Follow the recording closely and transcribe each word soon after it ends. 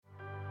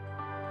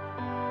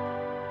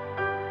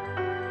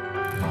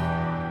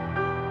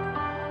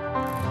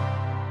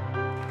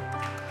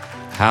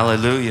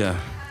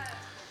Hallelujah.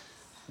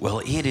 Well,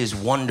 it is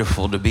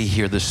wonderful to be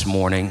here this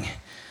morning.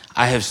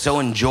 I have so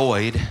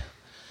enjoyed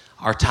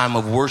our time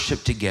of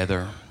worship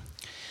together,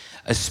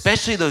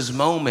 especially those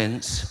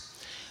moments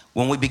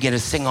when we begin to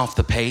sing off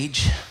the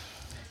page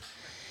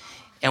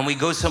and we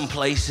go some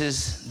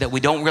places that we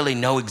don't really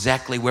know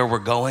exactly where we're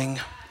going,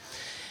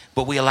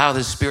 but we allow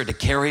the Spirit to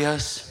carry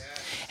us.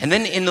 And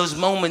then in those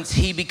moments,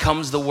 He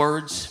becomes the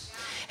words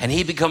and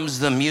He becomes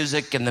the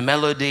music and the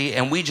melody,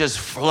 and we just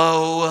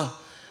flow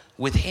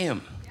with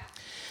Him.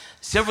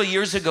 Several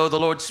years ago, the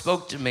Lord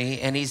spoke to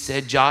me and He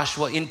said,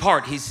 Joshua, in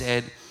part, He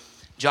said,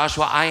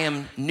 Joshua, I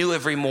am new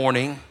every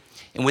morning,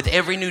 and with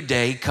every new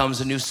day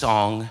comes a new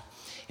song,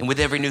 and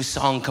with every new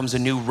song comes a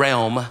new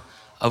realm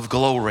of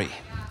glory.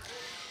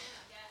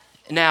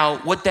 Now,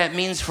 what that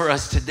means for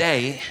us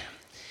today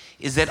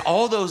is that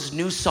all those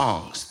new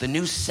songs, the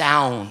new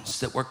sounds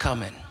that were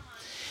coming,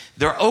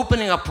 they're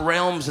opening up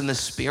realms in the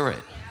Spirit.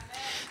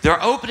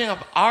 They're opening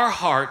up our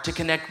heart to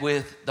connect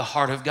with the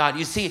heart of God.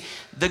 You see,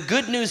 the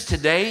good news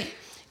today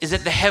is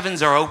that the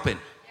heavens are open.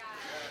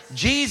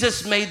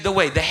 Jesus made the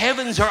way. The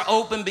heavens are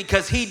open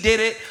because He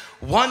did it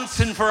once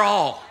and for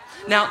all.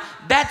 Now,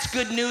 that's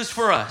good news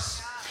for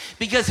us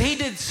because He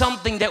did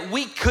something that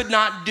we could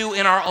not do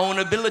in our own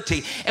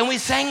ability. And we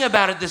sang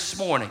about it this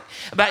morning.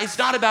 It's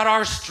not about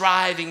our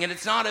striving, and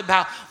it's not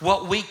about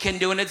what we can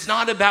do, and it's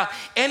not about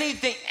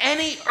anything,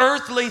 any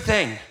earthly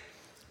thing,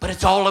 but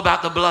it's all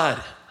about the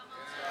blood.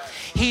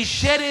 He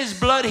shed His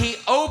blood. He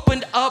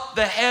opened up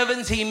the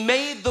heavens. He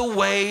made the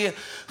way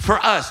for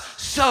us.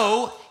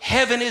 So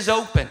heaven is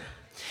open.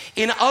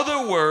 In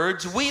other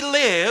words, we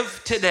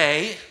live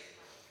today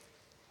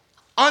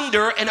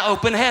under an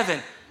open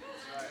heaven.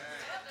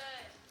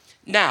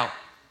 Now,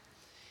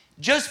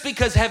 just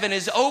because heaven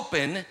is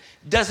open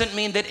doesn't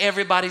mean that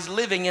everybody's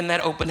living in that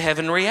open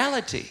heaven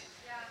reality.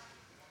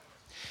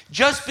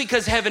 Just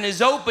because heaven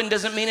is open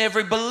doesn't mean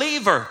every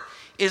believer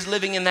is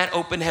living in that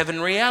open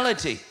heaven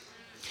reality.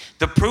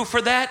 The proof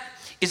for that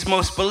is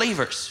most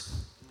believers.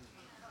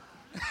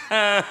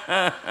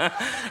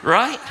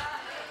 Right?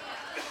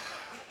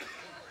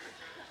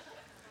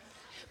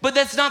 But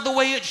that's not the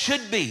way it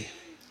should be.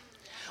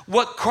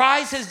 What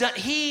Christ has done,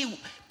 He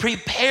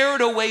prepared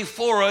a way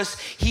for us.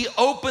 He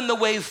opened the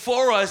way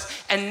for us.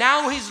 And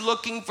now He's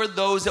looking for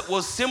those that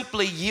will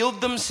simply yield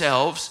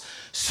themselves,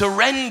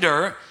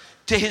 surrender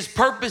to His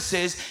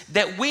purposes,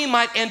 that we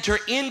might enter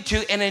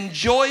into and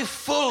enjoy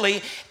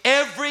fully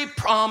every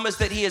promise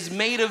that He has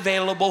made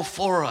available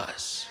for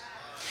us.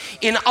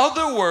 In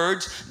other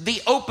words,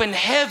 the open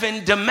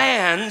heaven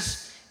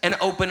demands an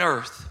open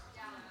earth.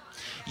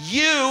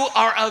 You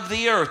are of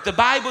the earth. The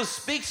Bible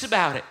speaks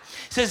about it.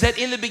 It says that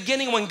in the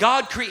beginning, when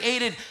God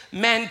created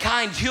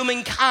mankind,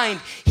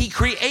 humankind, He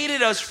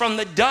created us from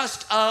the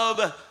dust of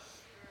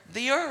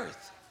the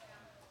earth.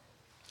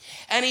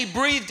 And He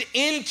breathed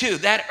into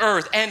that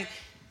earth, and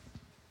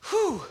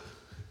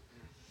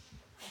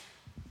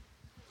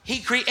He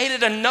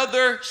created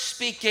another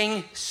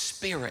speaking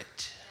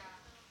spirit.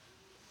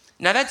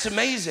 Now that's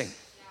amazing.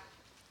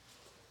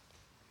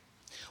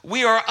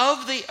 We are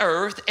of the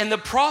earth, and the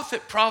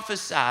prophet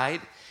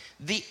prophesied,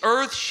 the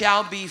earth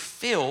shall be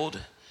filled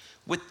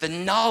with the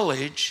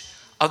knowledge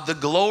of the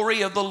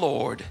glory of the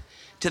Lord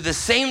to the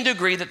same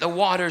degree that the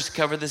waters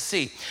cover the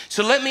sea.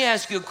 So let me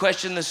ask you a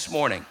question this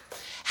morning.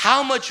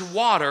 How much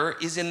water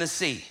is in the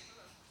sea?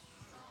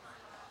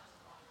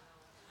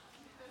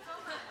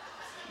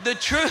 The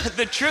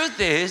truth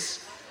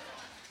is,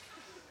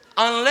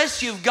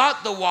 unless you've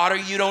got the water,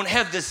 you don't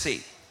have the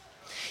sea.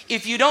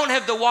 If you don't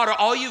have the water,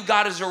 all you've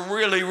got is a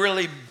really,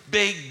 really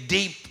big,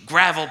 deep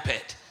gravel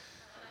pit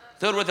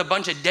filled with a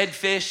bunch of dead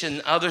fish and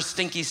other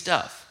stinky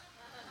stuff.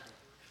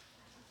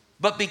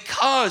 But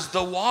because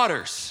the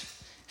waters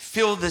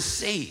fill the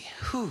sea,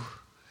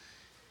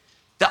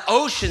 the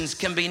oceans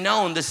can be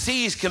known, the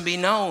seas can be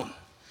known.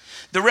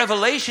 The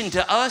revelation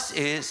to us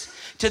is,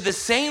 to the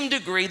same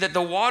degree that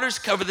the waters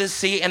cover the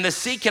sea, and the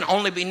sea can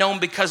only be known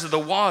because of the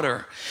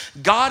water,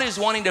 God is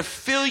wanting to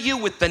fill you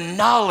with the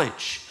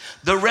knowledge,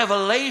 the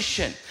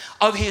revelation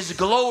of His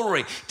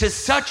glory to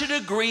such a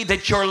degree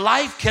that your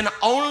life can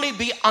only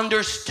be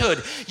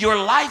understood. Your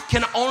life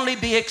can only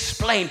be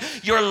explained.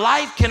 Your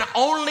life can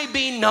only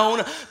be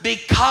known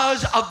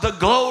because of the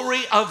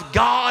glory of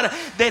God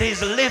that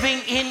is living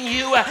in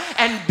you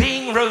and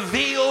being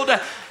revealed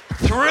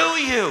through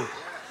you.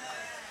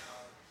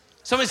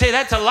 Somebody say,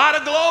 that's a lot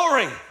of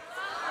glory.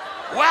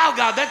 Wow,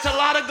 God, that's a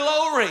lot of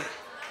glory.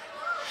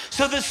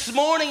 So this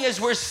morning,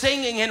 as we're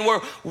singing and we're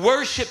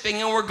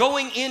worshiping and we're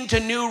going into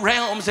new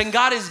realms and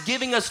God is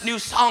giving us new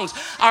songs,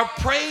 our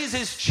praise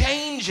is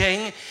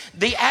changing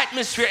the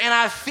atmosphere, and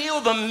I feel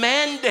the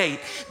mandate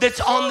that's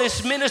on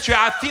this ministry.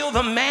 I feel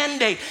the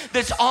mandate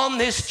that's on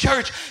this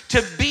church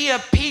to be a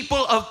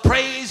people of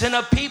praise and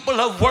a people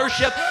of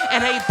worship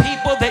and a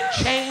people that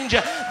change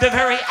the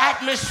very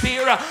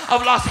atmosphere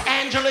of Los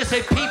Angeles,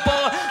 a people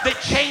that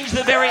change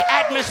the very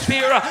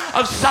atmosphere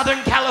of Southern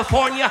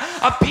California,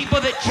 of people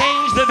that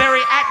change the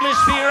very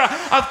atmosphere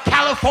of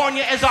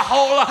California as a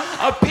whole,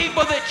 of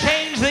people that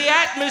change the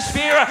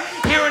atmosphere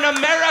here in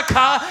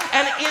America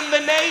and in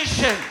the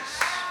nations.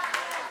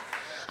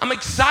 I'm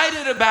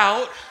excited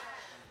about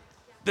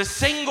the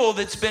single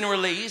that's been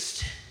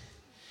released,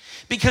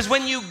 because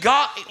when you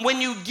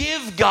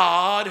give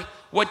God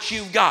what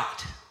you've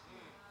got,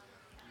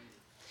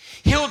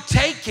 He'll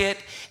take it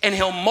and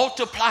He'll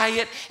multiply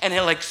it and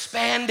He'll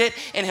expand it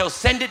and He'll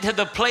send it to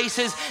the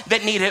places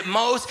that need it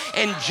most.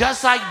 And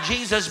just like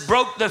Jesus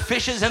broke the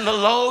fishes and the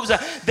loaves,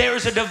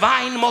 there's a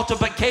divine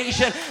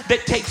multiplication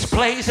that takes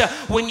place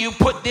when you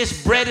put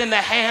this bread in the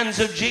hands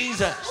of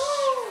Jesus.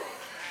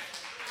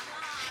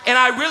 And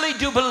I really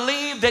do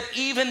believe that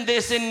even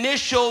this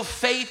initial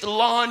faith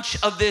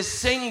launch of this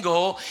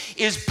single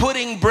is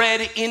putting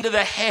bread into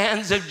the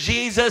hands of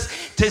Jesus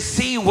to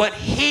see what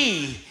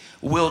He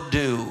will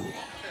do.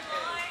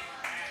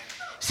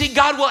 See,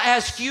 God will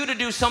ask you to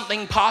do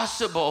something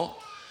possible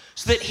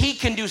so that He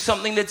can do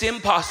something that's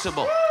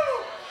impossible.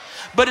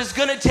 But it's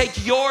going to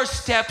take your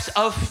steps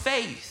of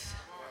faith.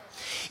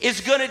 It's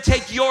going to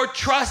take your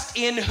trust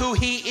in who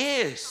He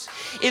is.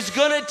 It's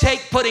going to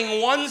take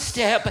putting one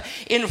step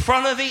in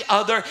front of the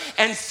other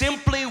and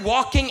simply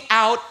walking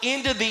out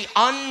into the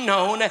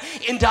unknown,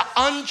 into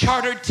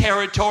uncharted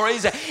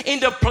territories,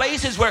 into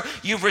places where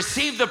you've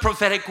received the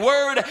prophetic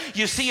word,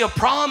 you see a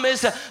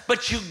promise,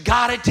 but you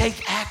got to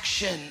take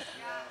action.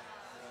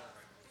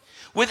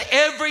 With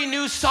every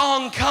new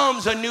song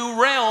comes a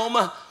new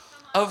realm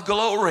of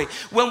glory.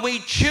 When we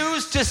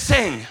choose to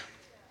sing,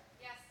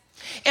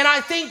 and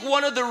I think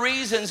one of the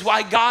reasons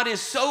why God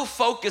is so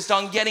focused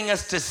on getting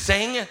us to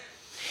sing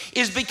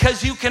is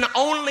because you can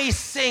only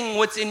sing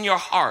what's in your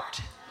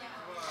heart.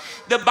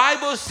 The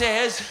Bible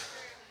says,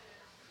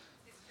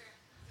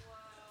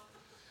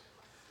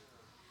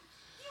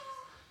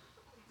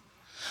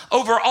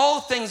 over all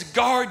things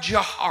guard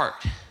your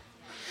heart,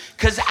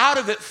 because out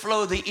of it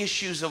flow the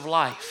issues of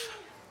life.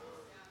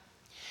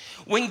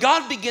 When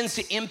God begins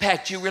to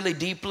impact you really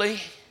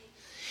deeply,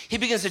 He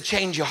begins to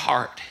change your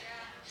heart.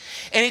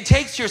 And He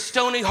takes your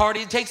stony heart,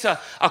 He takes a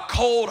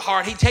cold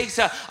heart, He takes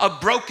a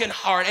broken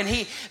heart, and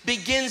He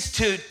begins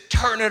to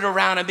turn it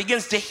around and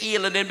begins to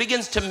heal it and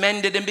begins to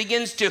mend it and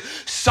begins to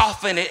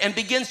soften it and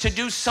begins to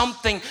do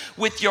something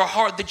with your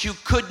heart that you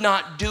could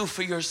not do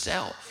for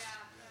yourself.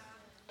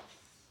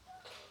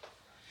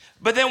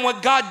 But then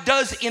what God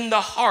does in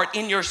the heart,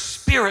 in your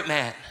spirit,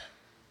 man,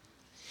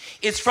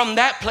 it's from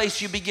that place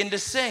you begin to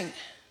sing.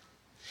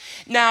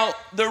 Now,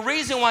 the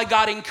reason why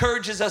God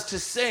encourages us to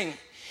sing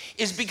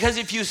is because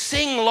if you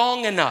sing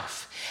long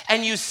enough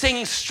and you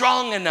sing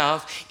strong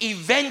enough,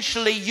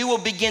 eventually you will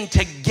begin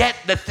to get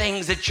the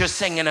things that you're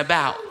singing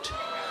about.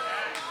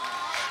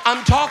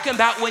 I'm talking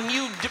about when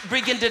you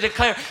begin to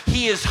declare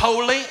He is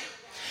holy.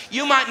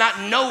 You might not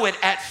know it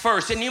at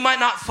first, and you might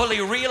not fully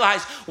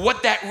realize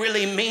what that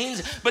really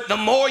means, but the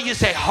more you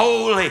say,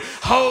 holy,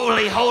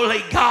 holy,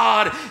 holy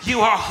God,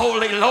 you are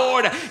holy,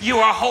 Lord, you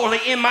are holy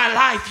in my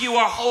life, you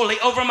are holy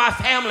over my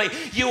family,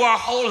 you are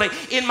holy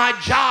in my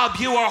job,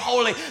 you are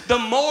holy. The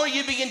more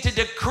you begin to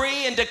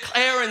decree and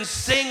declare and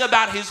sing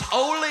about His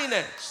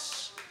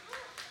holiness,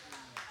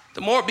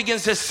 the more it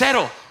begins to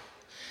settle.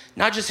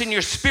 Not just in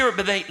your spirit,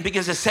 but then it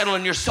begins to settle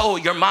in your soul,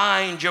 your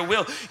mind, your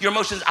will, your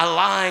emotions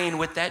align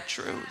with that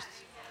truth.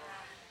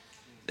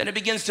 Then it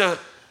begins to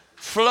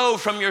flow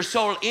from your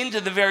soul into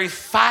the very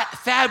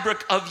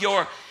fabric of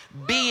your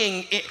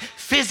being,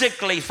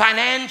 physically,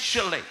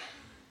 financially,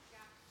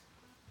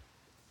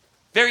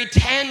 very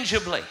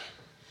tangibly.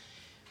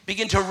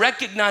 Begin to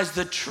recognize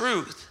the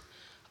truth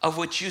of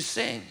what you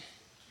sing.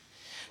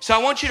 So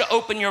I want you to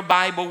open your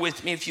Bible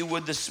with me, if you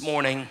would, this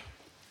morning.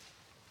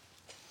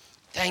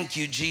 Thank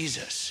you,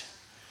 Jesus,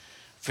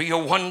 for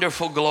your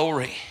wonderful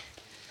glory.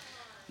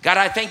 God,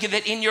 I thank you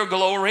that in your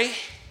glory,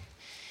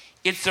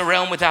 it's a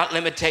realm without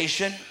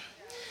limitation.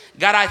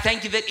 God, I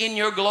thank you that in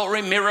your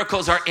glory,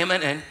 miracles are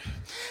imminent.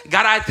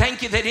 God, I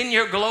thank you that in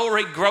your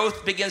glory,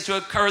 growth begins to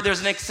occur.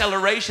 There's an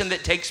acceleration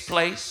that takes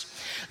place.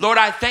 Lord,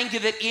 I thank you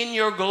that in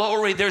your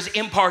glory, there's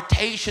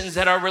impartations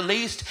that are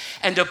released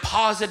and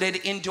deposited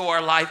into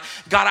our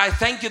life. God, I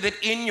thank you that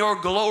in your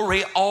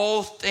glory,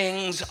 all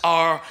things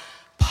are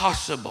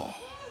possible.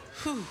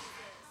 Whew.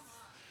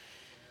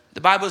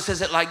 The Bible says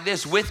it like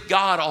this: with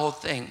God, all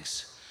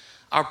things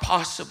are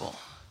possible.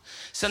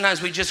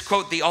 Sometimes we just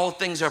quote the all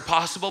things are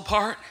possible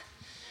part,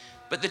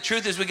 but the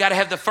truth is we got to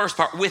have the first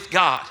part, with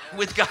God.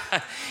 With God.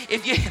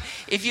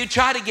 If you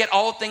try to get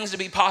all things to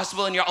be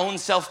possible in your own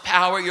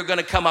self-power, you're going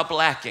to come up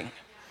lacking.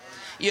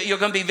 You're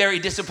going to be very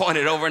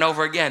disappointed over and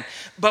over again.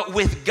 But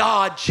with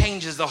God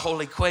changes the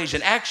whole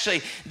equation.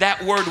 Actually,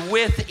 that word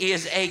with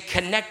is a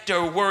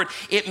connector word.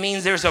 It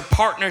means there's a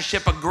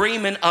partnership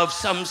agreement of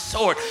some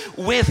sort.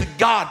 With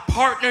God,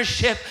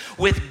 partnership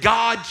with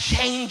God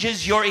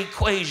changes your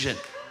equation.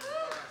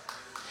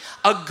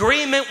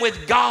 Agreement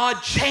with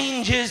God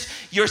changes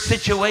your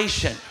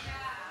situation.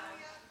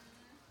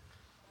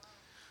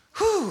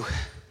 Whew.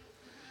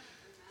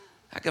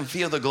 I can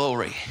feel the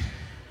glory.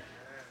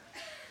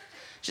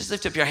 Just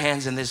lift up your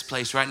hands in this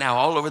place right now,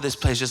 all over this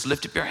place. Just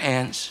lift up your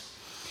hands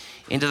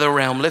into the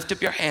realm. Lift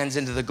up your hands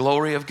into the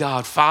glory of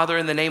God. Father,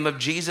 in the name of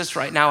Jesus,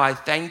 right now, I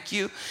thank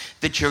you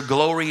that your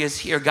glory is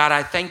here. God,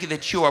 I thank you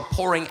that you are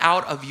pouring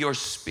out of your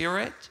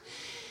Spirit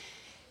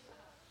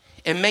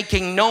and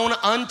making known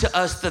unto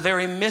us the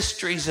very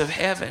mysteries of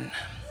heaven.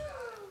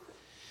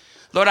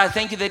 Lord, I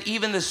thank you that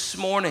even this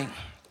morning,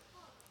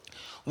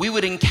 we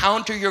would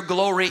encounter your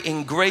glory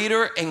in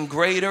greater and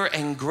greater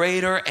and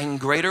greater and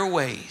greater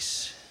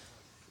ways.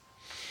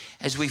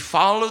 As we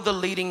follow the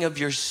leading of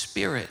your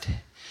Spirit,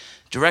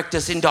 direct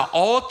us into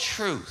all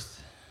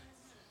truth,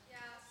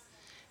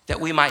 that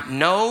we might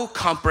know,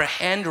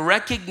 comprehend,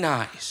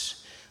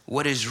 recognize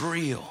what is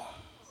real.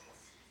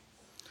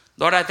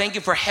 Lord, I thank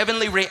you for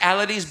heavenly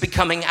realities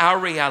becoming our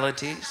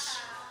realities.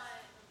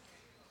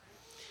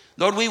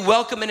 Lord, we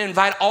welcome and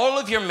invite all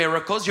of your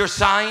miracles, your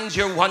signs,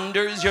 your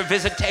wonders, your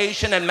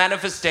visitation and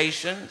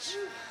manifestations.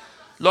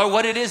 Lord,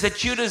 what it is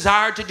that you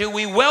desire to do,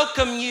 we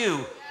welcome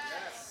you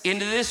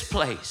into this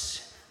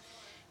place.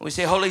 We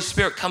say, Holy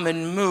Spirit, come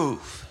and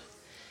move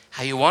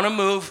how you want to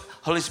move.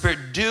 Holy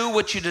Spirit, do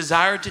what you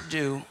desire to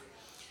do.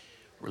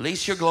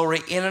 Release your glory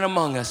in and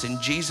among us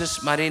in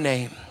Jesus' mighty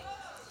name.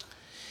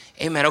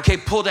 Amen. Okay,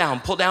 pull down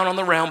on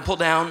the realm, pull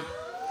down,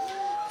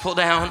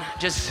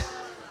 just...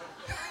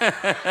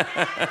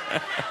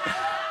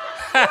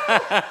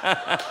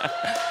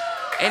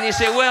 And you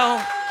say, well,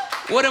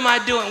 what am I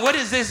doing? What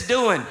is this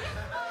doing?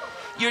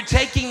 You're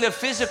taking the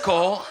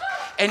physical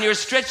and you're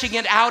stretching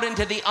it out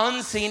into the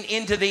unseen,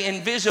 into the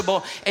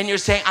invisible, and you're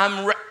saying,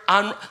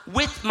 I'm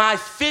with my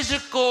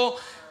physical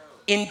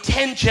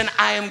intention,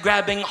 I am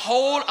grabbing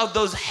hold of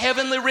those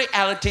heavenly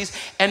realities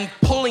and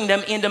pulling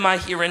them into my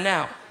here and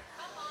now.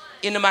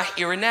 Into my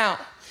here and now.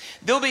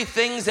 There'll be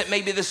things that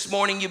maybe this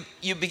morning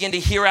you begin to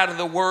hear out of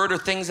the word, or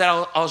things that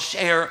I'll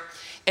share.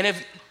 And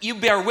if you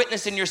bear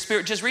witness in your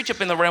spirit, just reach up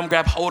in the realm,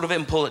 grab hold of it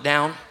and pull it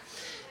down.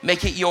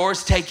 Make it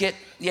yours, take it.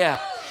 Yeah.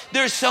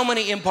 There's so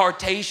many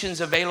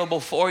impartations available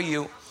for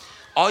you.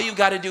 All you've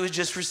got to do is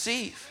just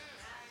receive.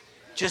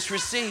 Just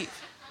receive.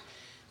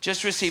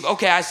 Just receive.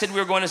 Okay, I said we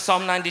were going to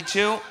Psalm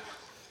 92.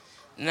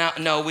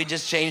 No, we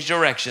just changed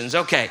directions.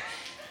 Okay.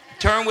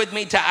 Turn with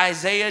me to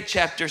Isaiah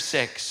chapter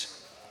 6.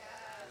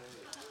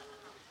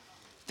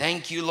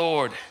 Thank you,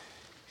 Lord.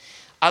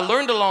 I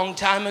learned a long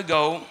time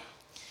ago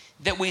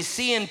that we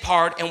see in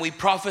part and we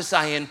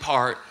prophesy in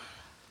part,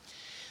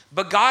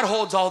 but God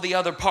holds all the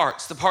other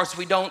parts, the parts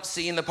we don't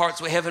see and the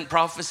parts we haven't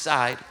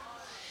prophesied.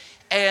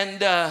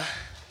 And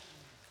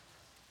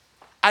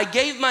I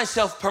gave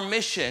myself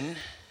permission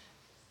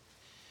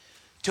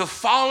to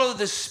follow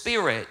the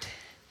Spirit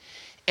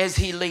as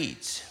He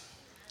leads.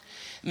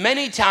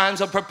 Many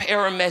times I'll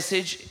prepare a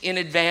message in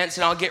advance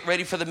and I'll get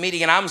ready for the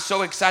meeting, and I'm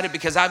so excited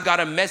because I've got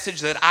a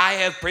message that I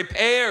have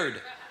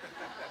prepared.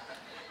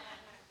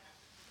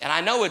 And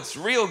I know it's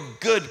real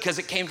good because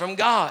it came from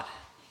God.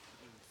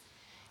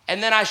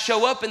 And then I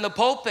show up in the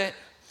pulpit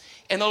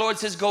and the Lord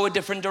says, go a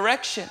different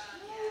direction.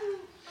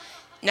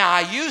 Now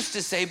I used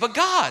to say, but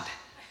God,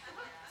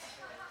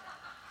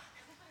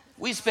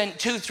 we spent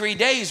 2-3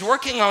 days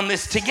working on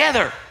this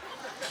together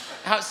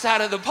outside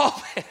of the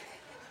pulpit.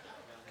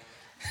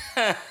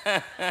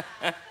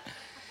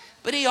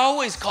 But He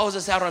always calls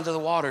us out onto the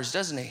waters,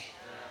 doesn't He?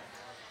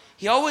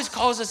 He always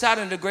calls us out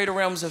into greater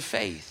realms of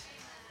faith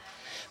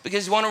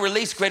because He wants to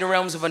release greater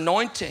realms of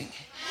anointing,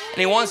 and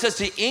He wants us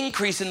to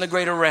increase in the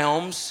greater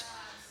realms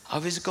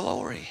of His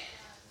glory.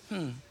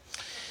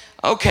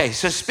 Okay,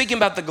 so speaking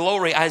about the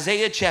glory,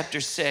 Isaiah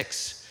chapter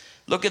 6,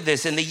 look at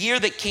this. In the year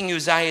that King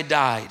Uzziah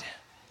died,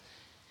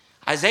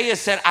 Isaiah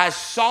said, I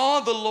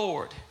saw the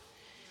Lord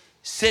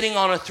sitting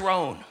on a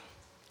throne,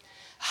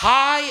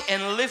 high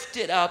and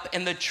lifted up,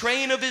 and the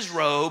train of His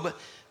robe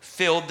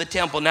filled the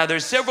temple. Now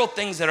there's several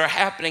things that are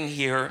happening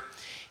here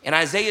in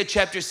Isaiah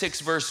chapter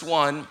 6 verse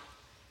 1.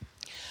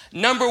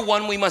 Number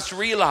one, we must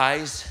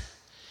realize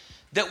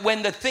that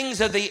when the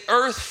things of the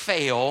earth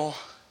fail,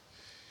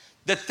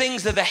 the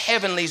things of the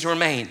heavenlies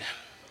remain.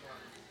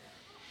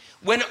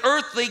 When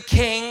earthly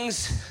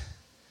kings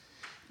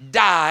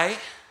die,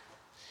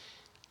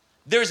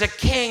 there's a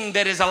king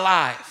that is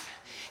alive.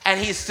 And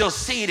He's still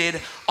seated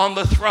on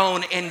the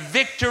throne in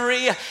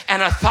victory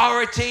and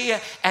authority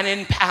and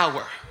in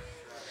power.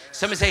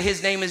 Somebody say,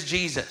 His name is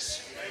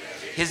Jesus.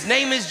 His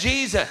name is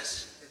Jesus.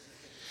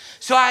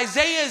 So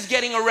Isaiah is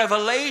getting a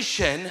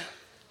revelation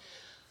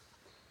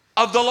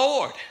of the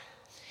Lord.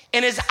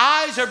 And his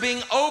eyes are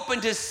being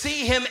opened to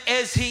see Him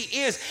as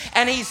He is.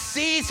 And he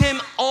sees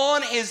Him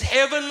on His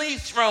heavenly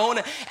throne.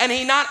 And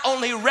he not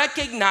only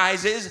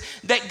recognizes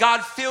that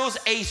God fills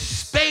a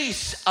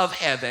space of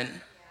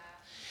heaven,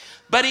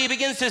 but he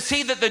begins to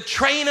see that the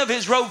train of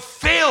His robe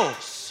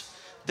fills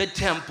the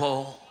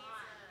temple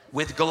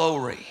with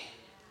glory.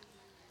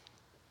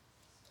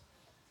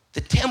 The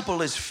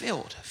temple is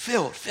filled.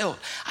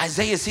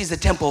 Isaiah sees the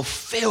temple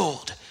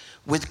filled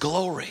with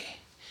glory.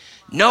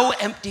 No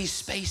empty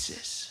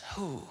spaces.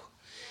 Ooh,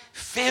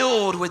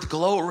 filled with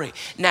glory.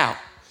 Now,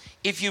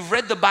 if you've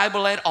read the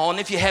Bible at all,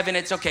 and if you haven't,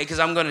 it's okay, because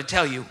I'm going to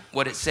tell you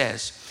what it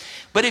says.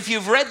 But if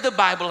you've read the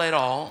Bible at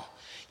all,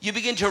 you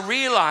begin to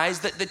realize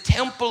that the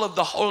temple of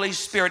the Holy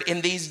Spirit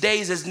in these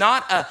days is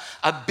not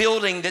a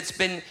building that's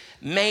been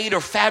made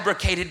or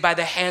fabricated by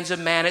the hands of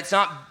man. It's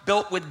not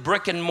built with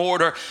brick and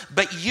mortar,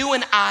 but you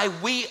and I,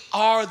 we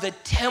are the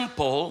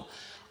temple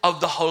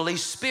of the Holy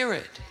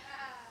Spirit.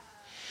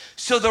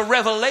 So the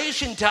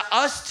revelation to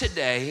us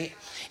today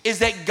is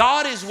that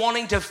God is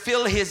wanting to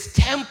fill his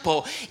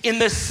temple in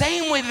the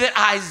same way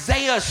that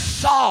Isaiah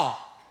saw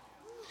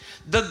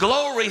the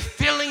glory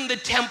filling the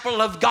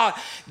temple of God.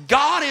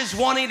 God is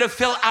wanting to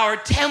fill our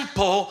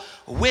temple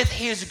with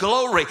his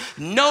glory.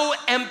 No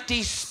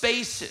empty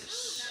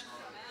spaces.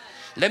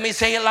 Let me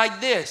say it like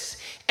this.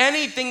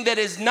 Anything that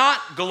is not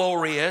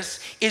glorious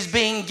is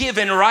being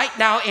given right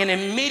now an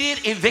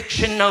immediate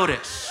eviction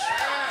notice.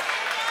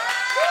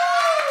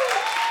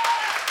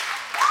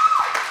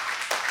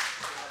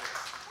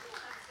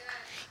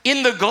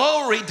 In the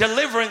glory,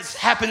 deliverance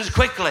happens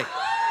quickly.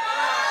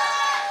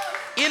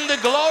 In the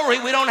glory,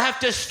 we don't have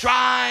to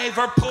strive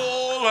or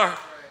pull or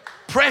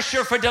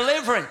pressure for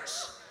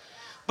deliverance.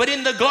 But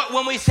in the glory,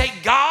 when we say,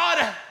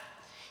 God,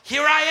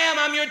 here I am,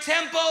 I'm your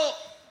temple.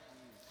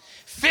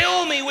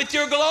 Fill me with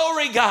your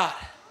glory, God.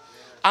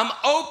 I'm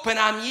open,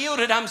 I'm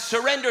yielded, I'm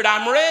surrendered,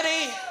 I'm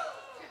ready.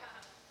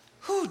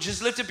 Whew,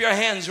 just lift up your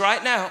hands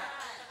right now.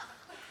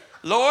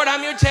 Lord,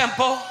 I'm your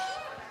temple.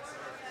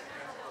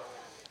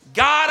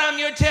 God, I'm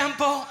your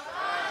temple.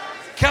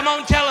 Come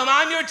on, tell him,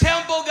 I'm your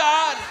temple,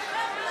 God.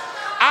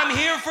 I'm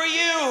here for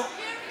you.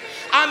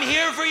 I'm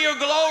here for your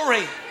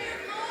glory.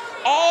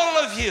 All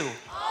of you.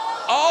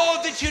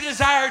 All that you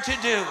desire to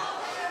do.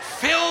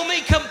 Fill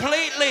me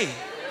completely.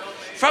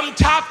 From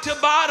top to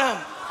bottom.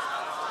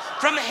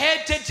 From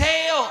head to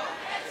tail.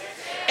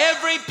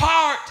 Every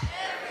part.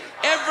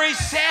 Every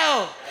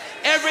cell.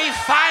 Every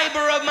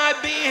fiber of my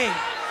being.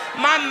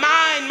 My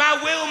mind, my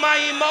will, my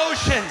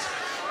emotions.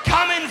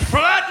 Come and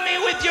flood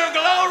me with your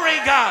glory,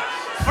 God.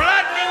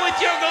 Flood me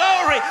with your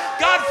glory.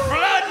 God,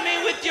 flood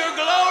me with your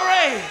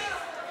glory.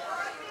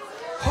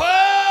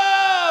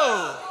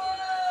 Whoa.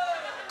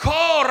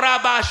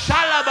 Koraba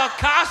shalaba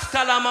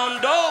kasta la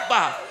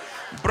mondoba.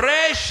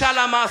 Bresha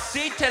la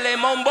masite le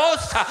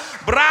mombosa.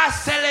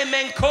 Brasele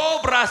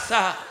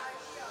mencobrasa.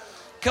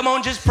 Come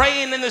on, just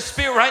praying in the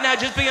spirit right now.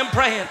 Just begin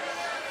praying.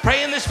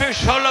 Pray in the spirit.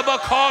 Sholaba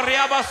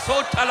koriaba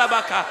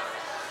sotalabaka.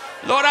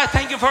 Lord, I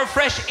thank you for a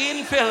fresh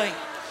infilling.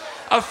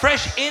 A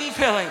fresh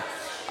infilling.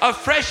 A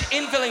fresh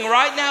infilling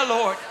right now,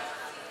 Lord.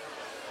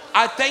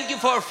 I thank you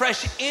for a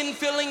fresh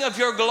infilling of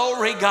your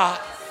glory, God.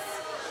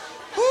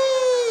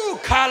 Woo!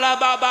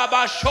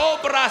 Kalababa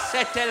shobra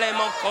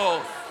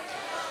setelemonko.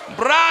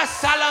 Bra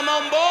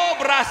salamombo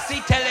bra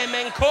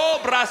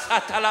sitelemenko bra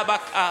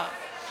satalabaka.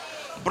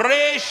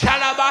 Bre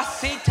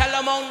shalabasi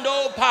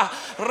telemondo pa.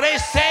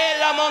 Rese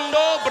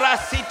lamondo bra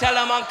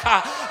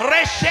sitelamanka.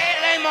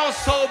 Reshele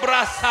monso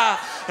brasa.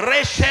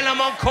 Reshele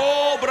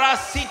monko bra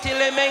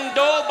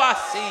sitelemendo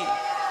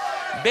basi.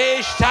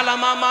 Be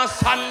shalamama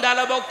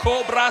sandalabo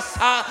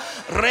cobrasa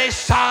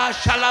resa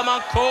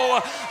shalamako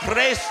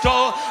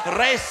resto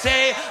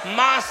rese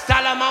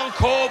mastalaman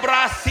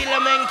cobra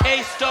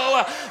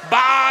silamenkesto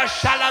ba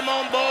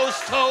shalamon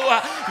bosto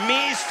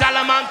mi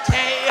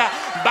salamante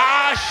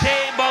ba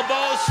she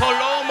bobo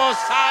solomo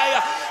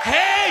saya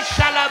he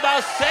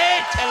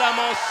shalabase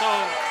telamoso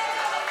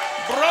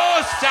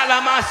bro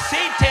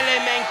salamasi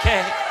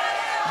telemenke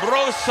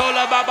bro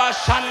sola baba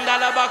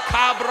shandalaba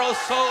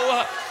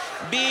cabroso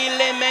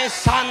Bile me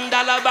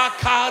sandala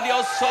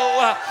bakadio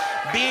so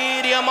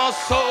biriamo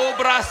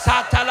sobra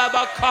satala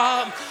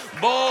bakam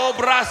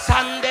bobra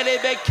sandele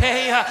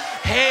bekeya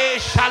he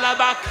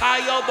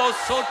shalabakayo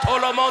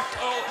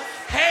bosotolomoto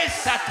he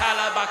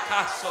satala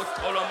bakaso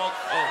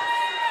tolomoto.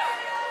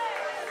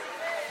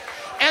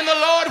 And the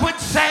Lord would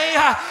say,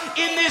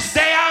 in this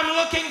day I'm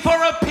looking for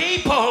a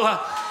people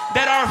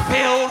that are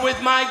filled with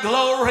my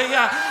glory.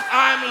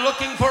 I'm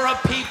looking for a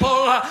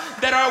people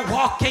that are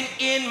walking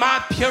in my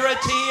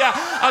purity,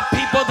 a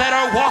people that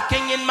are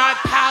walking in my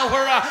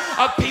power,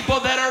 a people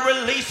that are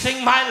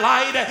releasing my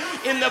light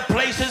in the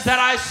places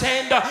that I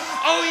send.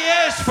 Oh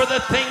yes, for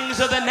the things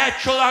of the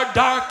natural are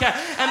dark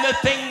and the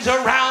things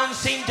around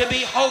seem to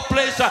be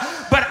hopeless,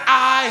 but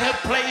I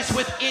have placed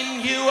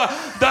within you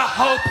the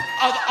hope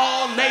of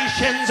all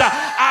nations.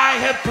 I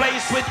have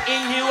placed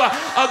within you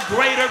a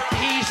greater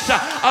peace,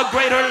 a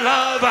greater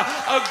love,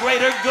 a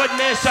greater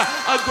goodness,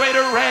 a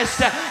greater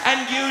rest, and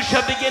you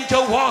shall begin to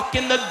walk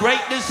in the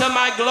greatness of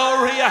my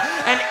glory,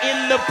 and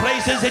in the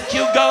places that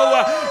you go,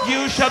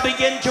 you shall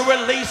begin to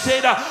release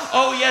it.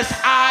 Oh yes,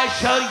 I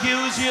shall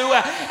use you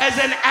as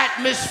an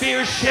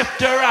atmosphere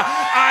shifter.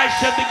 I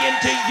shall begin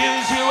to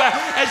use you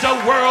as a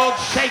world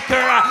shaker.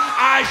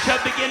 I shall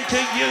begin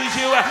to use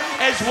you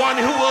as one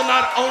who will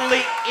not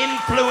only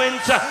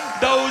influence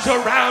those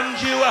around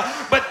you,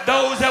 but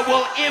those that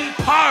will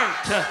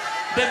impart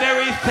the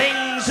very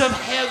things of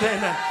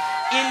heaven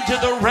into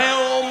the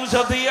realms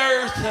of the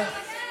earth.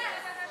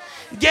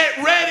 Get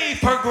ready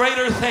for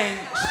greater things.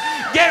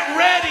 Get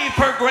ready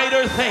for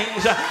greater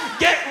things.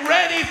 Get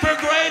ready for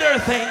greater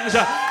things.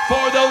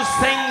 For those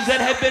things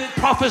that have been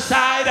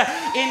prophesied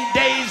in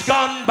days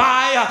gone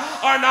by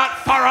are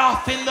not far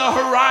off in the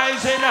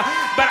horizon.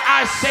 But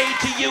I say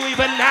to you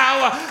even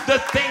now,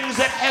 the things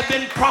that have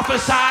been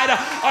prophesied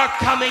are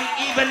coming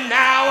even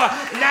now.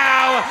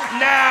 Now.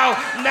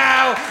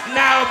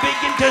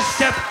 Begin to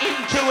step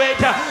into it.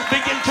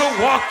 Begin to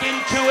walk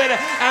into it.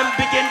 And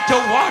begin to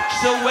watch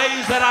the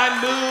ways that I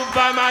move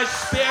by my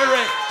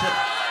Spirit.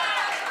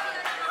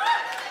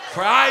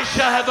 For I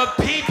shall have a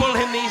people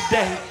in these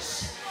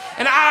days,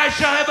 and I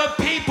shall have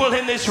a people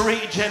in this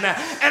region,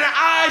 and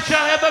I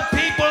shall have a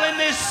people in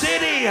this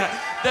city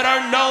that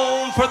are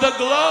known for the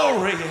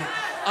glory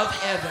of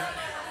heaven.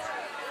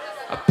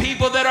 A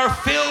people that are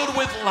filled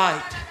with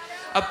light,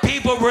 a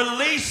people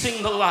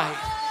releasing the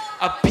light,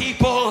 a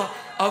people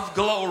of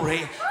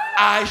glory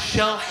I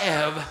shall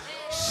have,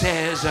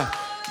 says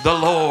the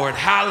Lord.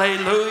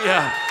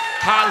 Hallelujah,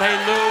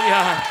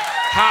 hallelujah,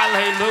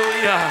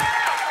 hallelujah.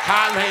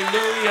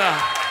 Hallelujah.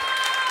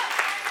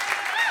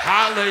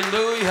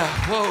 Hallelujah.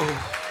 Whoa.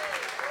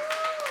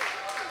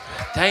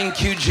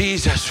 Thank you,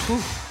 Jesus. Whew.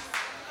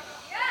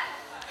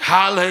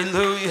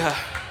 Hallelujah.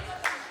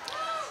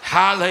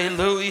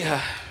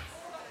 Hallelujah.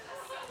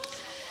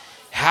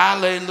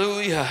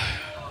 Hallelujah.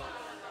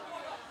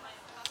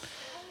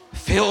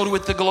 Filled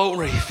with the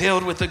glory.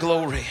 Filled with the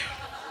glory.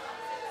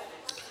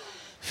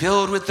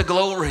 Filled with the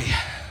glory.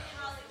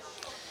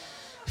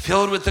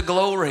 Filled with the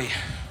glory.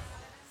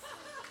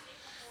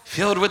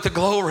 Filled with the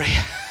glory.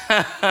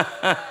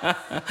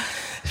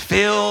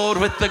 Filled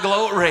with the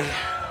glory.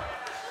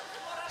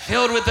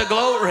 Filled with the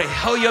glory.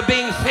 Oh, you're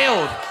being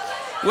filled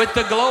with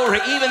the glory.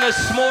 Even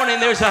this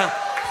morning, there's a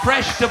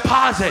fresh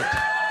deposit.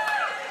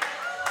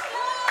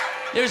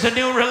 There's a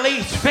new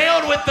release.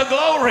 Filled with the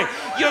glory.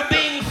 You're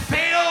being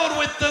filled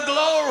with the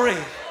glory.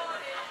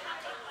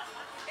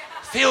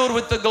 Filled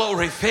with the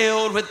glory.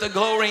 Filled with the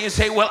glory. You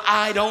say, well,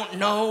 I don't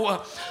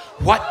know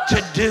what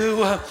to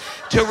do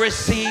to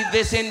receive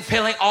this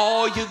infilling.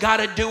 All you got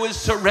to do is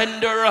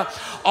surrender.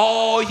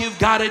 All you've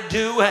got to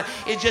do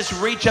is just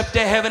reach up to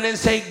heaven and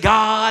say,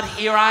 God,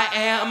 here I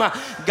am.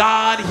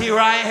 God, here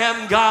I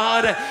am.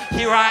 God,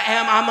 here I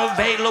am. I'm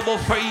available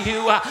for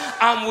you.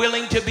 I'm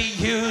willing to be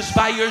used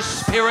by your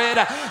Spirit.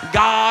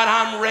 God,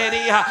 I'm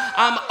ready.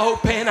 I'm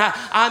open.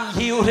 I'm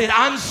yielded.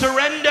 I'm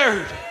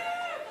surrendered.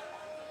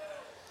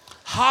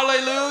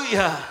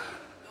 Hallelujah.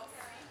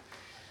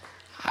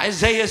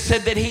 Isaiah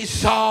said that he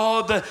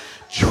saw the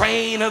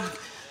train of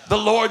the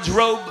Lord's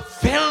robe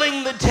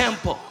filling the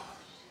temple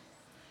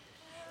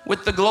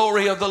with the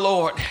glory of the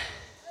Lord.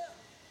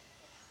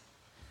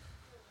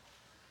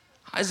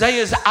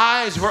 Isaiah's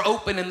eyes were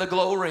open in the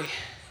glory.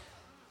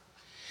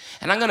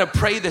 And I'm going to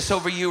pray this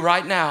over you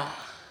right now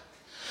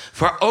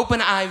for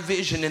open eye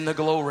vision in the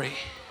glory.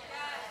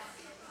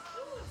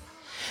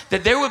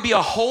 That there would be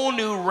a whole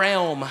new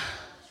realm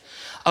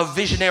of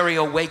visionary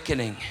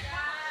awakening.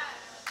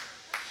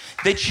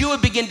 That you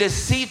would begin to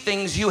see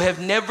things you have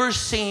never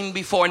seen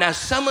before. Now,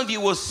 some of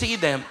you will see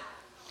them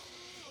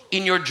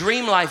in your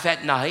dream life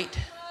at night.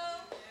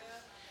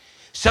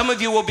 Some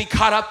of you will be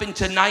caught up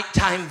into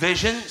nighttime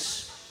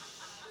visions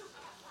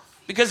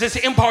because this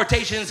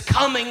impartation is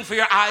coming for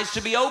your eyes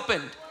to be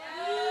opened.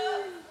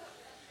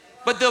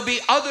 But there'll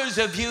be others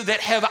of you that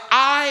have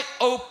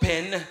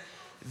eye-open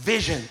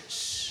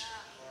visions.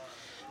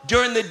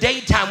 During the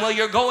daytime while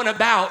you're going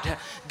about,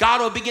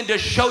 God will begin to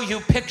show you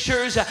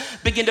pictures,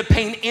 begin to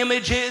paint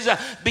images,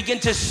 begin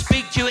to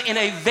speak to you in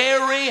a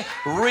very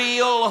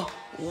real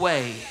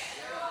way.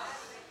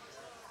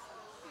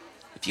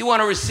 If you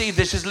want to receive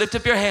this, just lift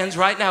up your hands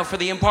right now for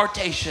the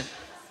impartation.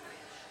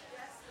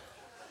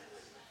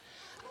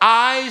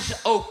 Eyes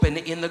open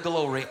in the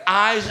glory.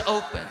 Eyes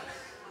open.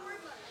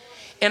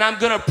 And I'm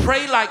going to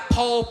pray like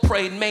Paul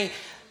prayed. May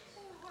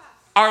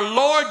our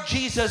Lord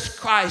Jesus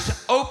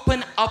Christ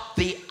open up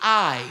the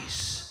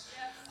eyes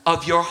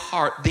of your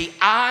heart, the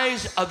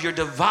eyes of your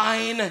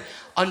divine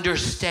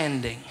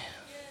understanding.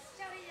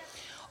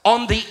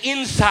 On the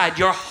inside,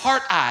 your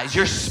heart eyes,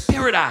 your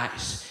spirit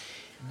eyes,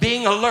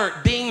 being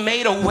alert, being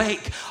made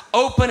awake,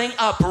 opening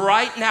up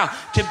right now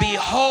to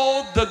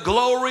behold the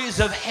glories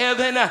of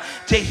heaven,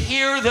 to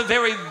hear the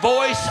very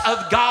voice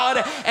of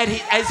God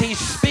as he's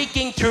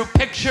speaking through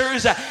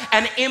pictures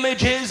and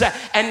images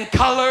and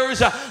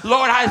colors.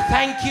 Lord, I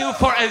thank you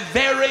for a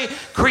very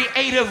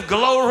creative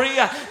glory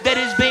that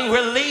is being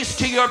released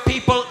to your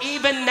people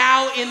even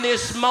now in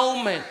this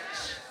moment.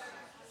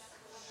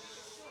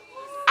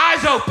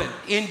 Eyes open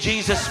in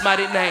Jesus'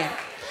 mighty name.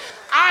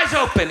 Eyes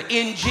open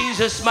in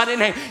Jesus' mighty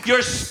name.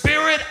 Your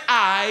spirit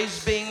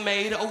eyes being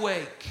made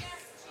awake.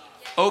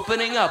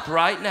 Opening up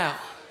right now.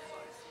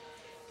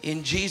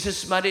 In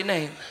Jesus' mighty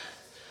name.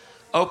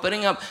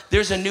 Opening up.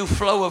 There's a new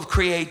flow of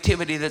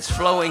creativity that's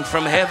flowing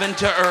from heaven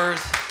to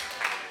earth.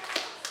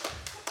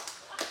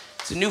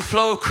 It's a new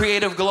flow of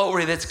creative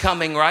glory that's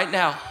coming right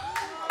now.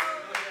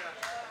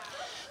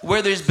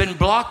 Where there's been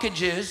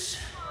blockages,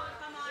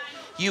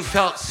 you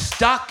felt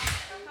stuck.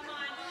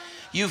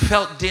 You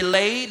felt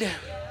delayed.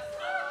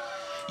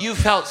 you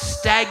felt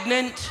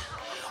stagnant,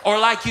 or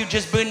like you've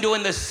just been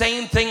doing the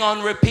same thing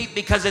on repeat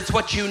because it's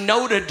what you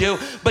know to do,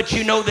 but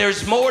you know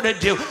there's more to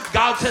do.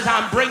 God says,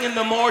 I'm bringing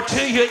the more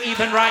to you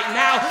even right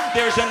now.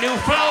 There's a new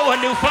flow, a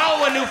new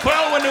flow, a new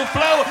flow, a new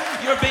flow.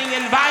 You're being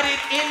invited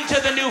into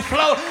the new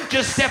flow.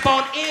 Just step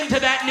on into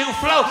that new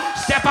flow.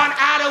 Step on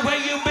out of where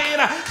you've been.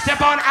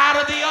 Step on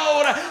out of the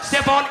old.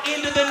 Step on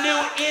into the new,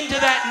 into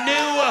that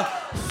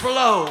new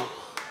flow.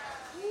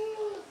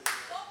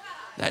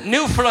 That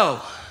new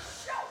flow.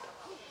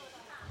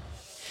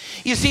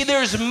 You see,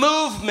 there's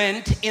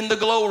movement in the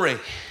glory.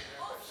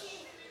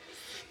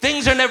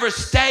 Things are never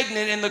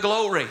stagnant in the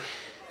glory.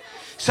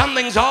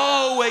 Something's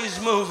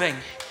always moving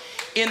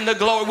in the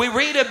glory. We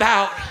read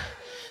about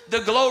the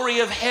glory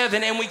of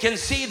heaven, and we can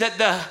see that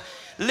the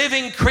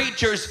living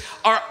creatures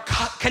are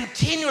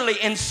continually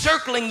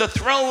encircling the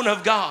throne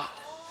of God.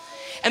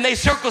 And they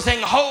circle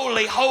saying,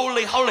 holy,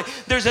 holy, holy.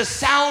 There's a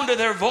sound of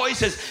their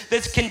voices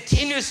that's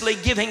continuously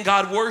giving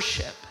God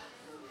worship.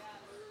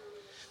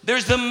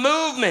 There's the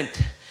movement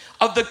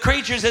of the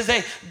creatures as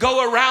they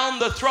go around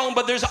the throne,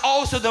 but there's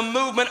also the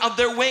movement of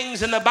their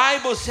wings. And the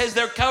Bible says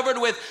they're covered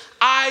with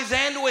eyes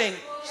and wings.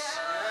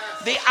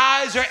 The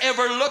eyes are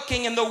ever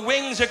looking and the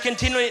wings are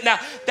continually. Now,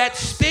 that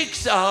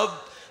speaks of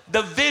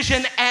the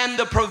vision and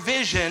the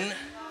provision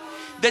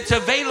that's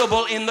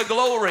available in the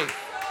glory.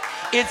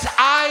 It's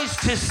eyes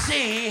to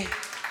see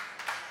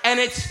and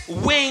it's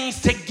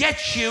wings to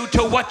get you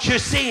to what you're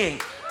seeing.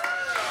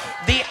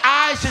 The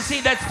eyes to see,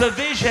 that's the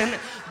vision.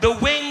 The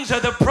wings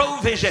are the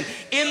provision.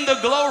 In the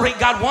glory,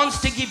 God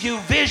wants to give you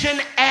vision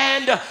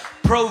and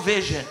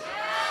provision.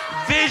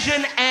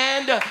 Vision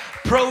and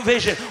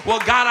provision. Well,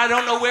 God, I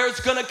don't know where it's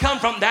going to come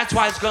from. That's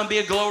why it's going to be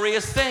a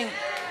glorious thing.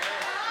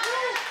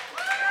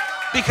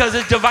 Because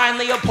it's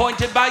divinely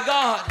appointed by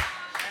God.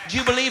 Do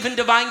you believe in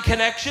divine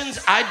connections?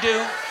 I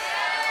do.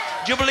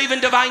 Do you believe in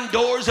divine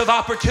doors of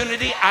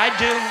opportunity? I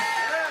do.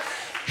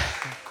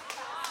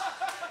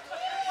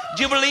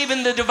 Do you believe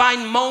in the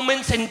divine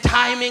moments and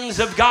timings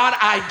of God?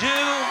 I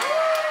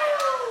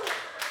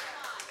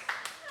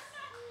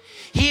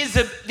do. He is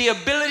the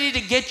ability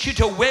to get you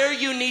to where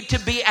you need to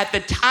be at the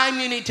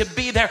time you need to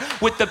be there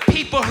with the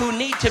people who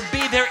need to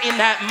be there in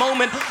that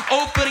moment,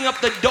 opening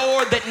up the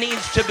door that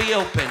needs to be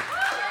opened.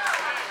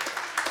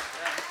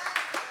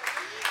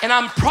 And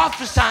I'm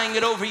prophesying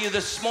it over you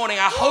this morning.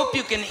 I hope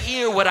you can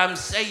hear what I'm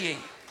saying.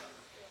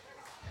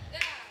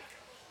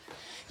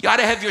 You ought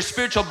to have your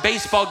spiritual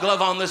baseball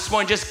glove on this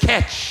morning. Just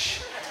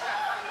catch.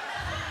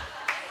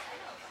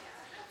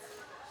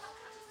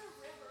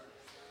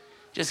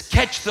 Just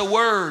catch the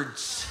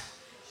words.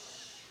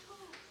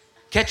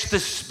 Catch the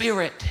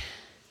Spirit.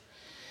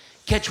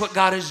 Catch what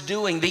God is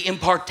doing, the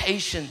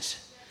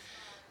impartations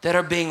that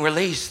are being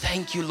released.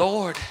 Thank you,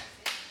 Lord.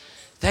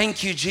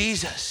 Thank you,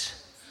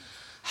 Jesus.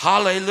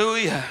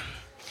 Hallelujah.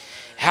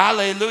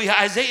 Hallelujah.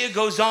 Isaiah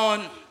goes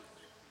on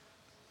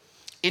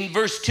in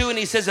verse 2 and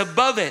he says,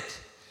 above it,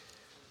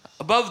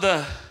 above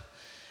the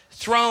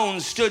throne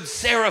stood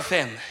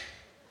seraphim. And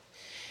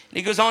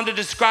he goes on to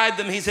describe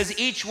them. He says,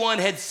 each one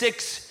had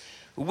 6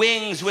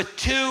 wings. With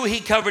 2 he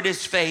covered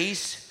his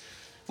face.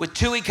 With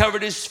 2 he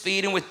covered his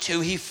feet. And with 2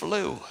 he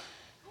flew.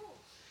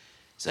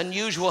 It's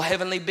unusual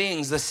heavenly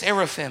beings, the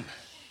seraphim.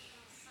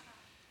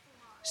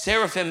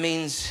 Seraphim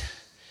means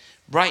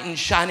bright and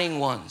shining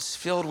ones,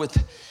 filled with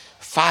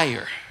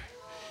fire,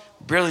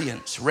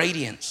 brilliance,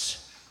 radiance.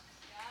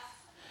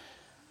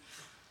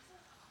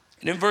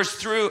 And in verse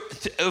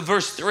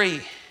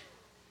 3,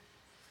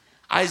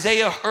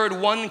 Isaiah heard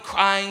one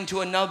crying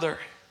to another.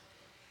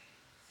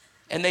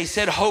 And they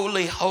said,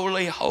 holy,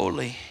 holy,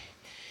 holy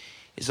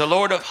is the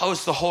Lord of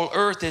hosts. The whole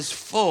earth is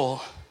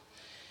full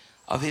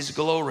of his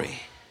glory.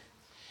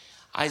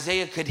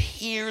 Isaiah could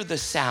hear the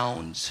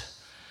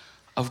sounds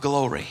of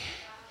glory.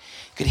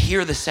 He could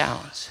hear the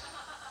sounds.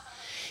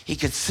 He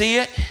could see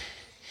it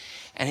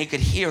and he could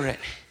hear it.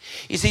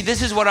 You see,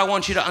 this is what I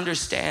want you to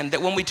understand,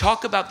 that when we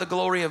talk about the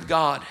glory of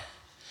God,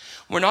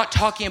 we're not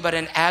talking about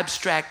an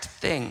abstract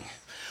thing.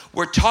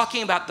 We're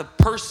talking about the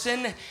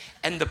person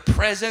and the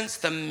presence,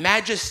 the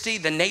majesty,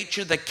 the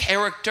nature, the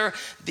character,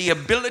 the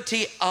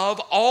ability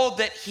of all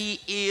that he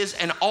is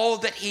and all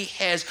that he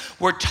has.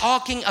 We're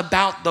talking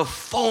about the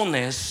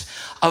fullness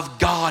of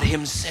God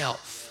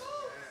himself.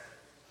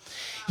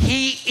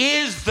 He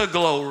is the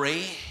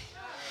glory.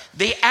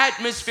 The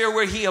atmosphere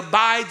where he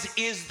abides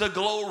is the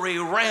glory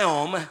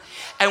realm.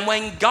 And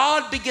when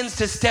God begins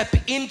to step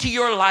into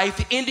your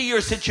life, into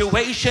your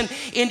situation,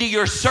 into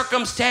your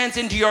circumstance,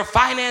 into your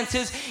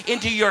finances,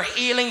 into your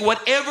healing,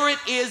 whatever it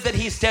is that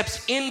he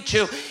steps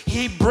into,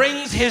 he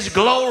brings his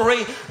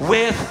glory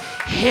with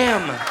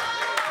him.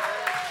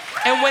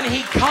 And when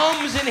he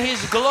comes in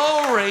his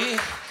glory,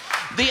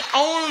 the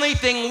only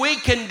thing we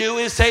can do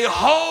is say,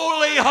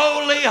 holy,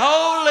 holy,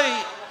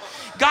 holy.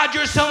 God,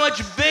 you're so much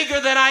bigger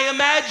than I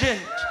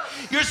imagined.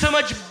 You're so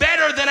much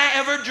better than I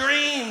ever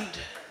dreamed.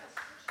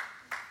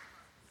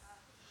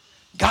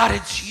 God,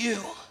 it's you.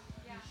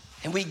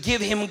 And we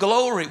give him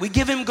glory. We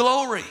give him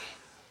glory.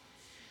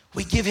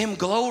 We give him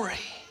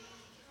glory.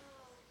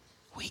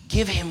 We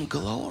give him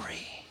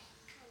glory.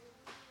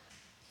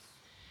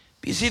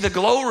 You see, the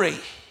glory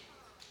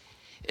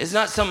is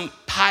not some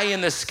pie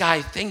in the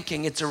sky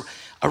thinking. It's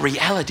a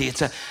reality.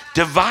 It's a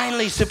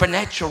divinely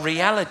supernatural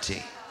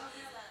reality.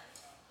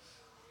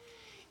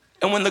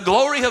 And when the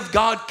glory of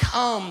God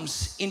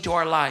comes into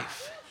our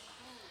life,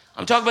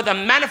 I'm talking about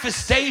the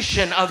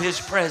manifestation of his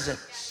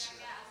presence.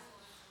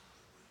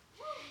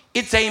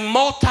 It's a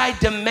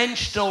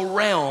multi-dimensional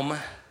realm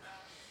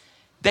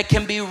that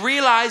can be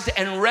realized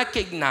and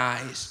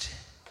recognized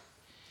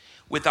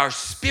with our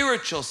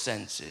spiritual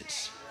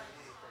senses.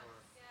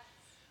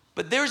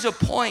 But there's a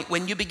point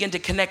when you begin to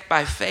connect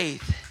by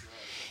faith,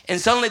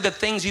 and suddenly the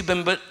things you've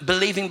been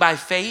believing by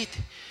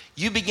faith,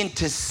 you begin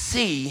to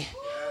see,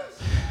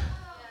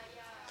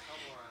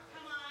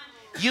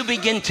 you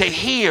begin to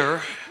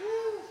hear,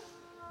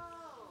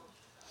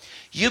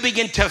 you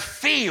begin to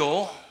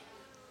feel.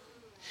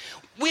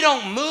 We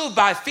don't move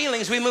by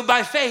feelings, we move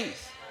by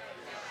faith.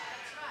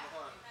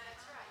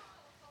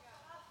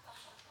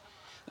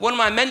 One of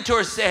my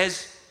mentors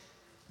says,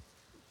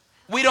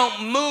 we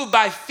don't move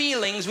by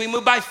feelings, we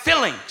move by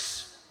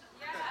fillings.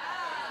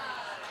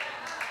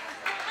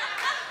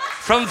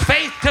 From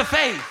faith to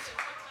faith,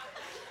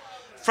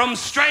 from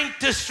strength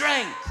to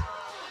strength,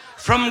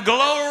 from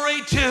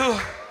glory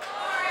to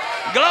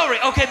glory.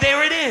 Okay,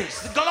 there it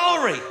is,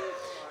 glory,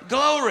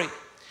 glory.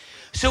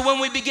 So when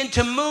we begin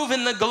to move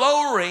in the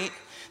glory,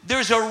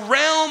 there's a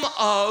realm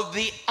of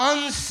the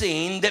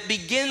unseen that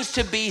begins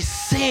to be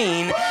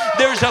seen.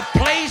 There's a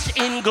place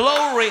in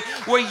glory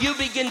where you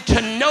begin to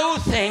know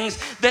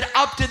things that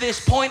up to this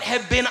point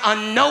have been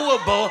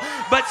unknowable,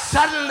 but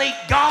suddenly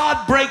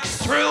God breaks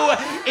through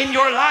in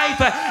your life,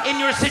 in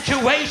your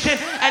situation,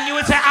 and you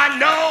would say, I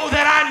know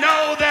that I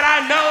know that I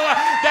know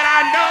that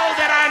I know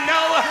that I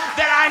know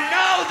that I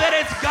know that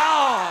it's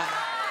God.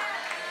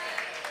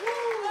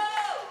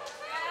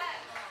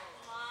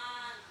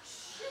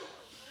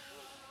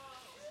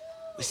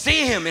 We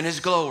see him in his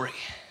glory.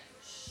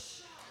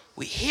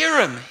 We hear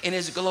him in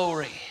his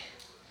glory.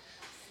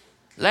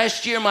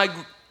 Last year, my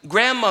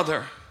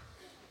grandmother,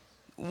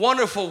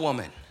 wonderful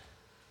woman,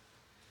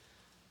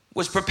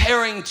 was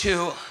preparing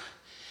to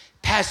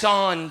pass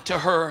on to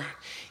her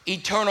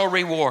eternal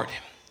reward.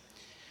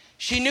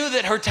 She knew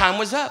that her time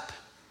was up.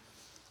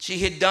 She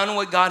had done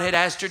what God had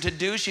asked her to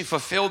do. She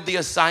fulfilled the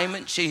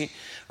assignment. She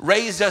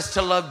raised us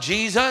to love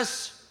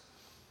Jesus.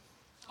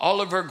 All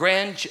of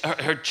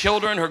her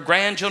children, her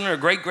grandchildren, her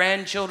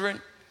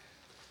great-grandchildren,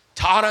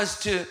 taught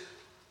us to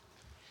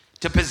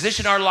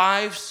position our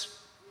lives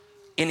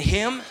in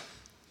him.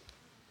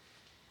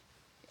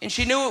 And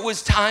she knew it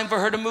was time for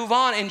her to move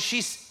on. And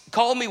she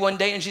called me one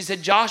day and she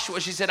said, Joshua,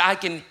 she said, I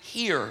can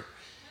hear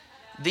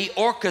the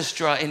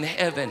orchestra in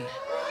heaven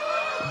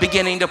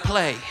beginning to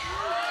play.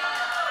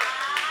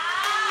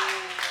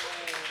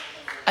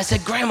 I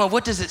said, Grandma,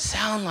 what does it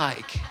sound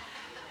like?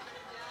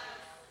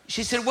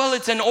 She said, well,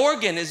 it's an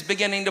organ is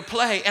beginning to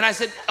play. And I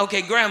said,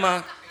 okay,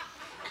 Grandma,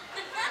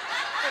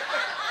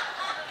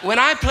 when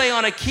I play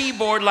on a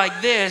keyboard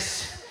like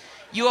this,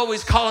 you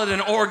always call it an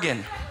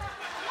organ.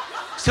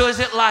 So is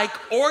it like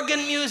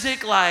organ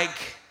music,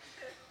 like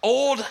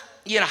old,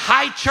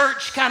 high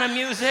church kind of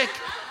music?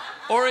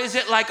 Or is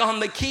it like on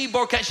the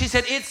keyboard? She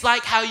said, it's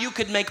like how you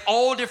could make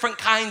all different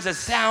kinds of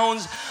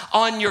sounds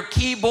on your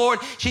keyboard.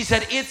 She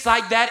said, it's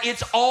like that.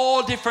 It's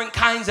all different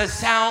kinds of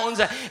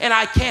sounds. And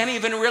I can't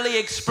even really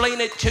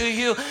explain it to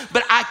you,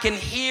 but I can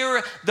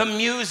hear the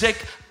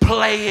music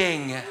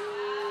playing.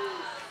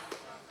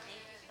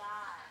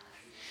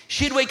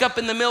 She'd wake up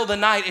in the middle of the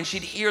night and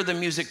she'd hear the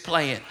music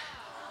playing.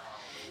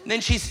 And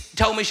then she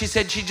told me, she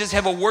said she'd just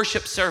have a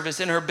worship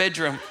service in her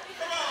bedroom.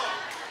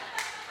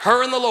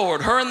 Her and the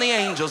Lord, her and the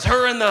angels,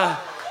 her and the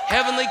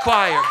heavenly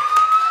choir,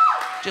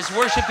 just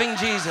worshiping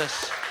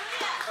Jesus.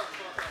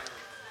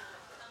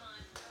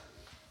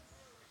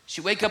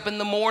 She'd wake up in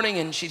the morning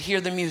and she'd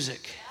hear the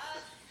music.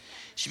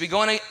 She'd be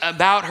going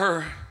about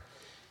her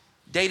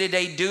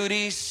day-to-day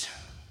duties,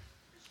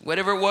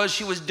 whatever it was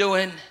she was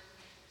doing,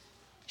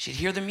 she'd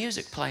hear the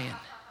music playing.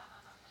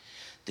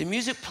 The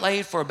music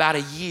played for about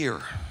a year.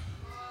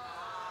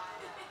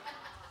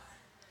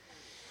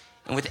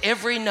 And with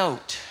every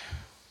note,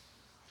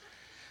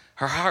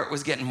 her heart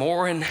was getting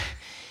more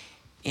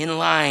in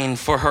line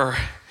for her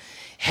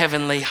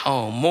heavenly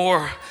home,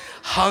 more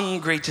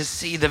hungry to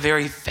see the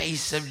very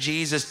face of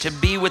Jesus, to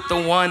be with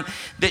the one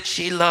that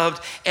she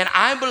loved. And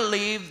I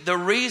believe the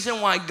reason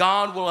why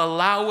God will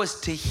allow us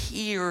to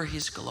hear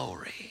his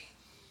glory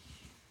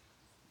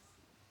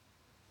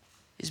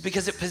is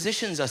because it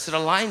positions us, it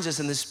aligns us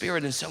in the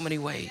spirit in so many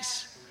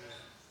ways.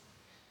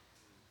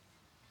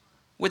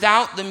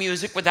 Without the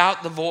music,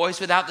 without the voice,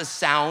 without the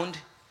sound,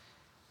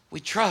 we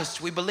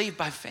trust, we believe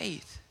by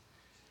faith.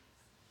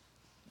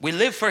 We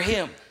live for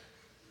him.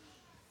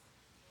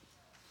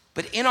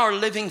 But in our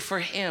living for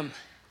him,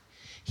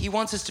 he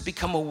wants us to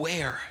become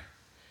aware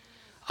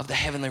of the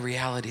heavenly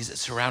realities that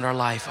surround our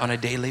life on a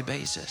daily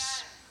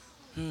basis.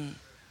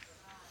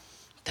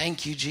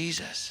 Thank you,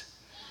 Jesus.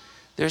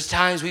 There's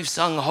times we've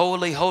sung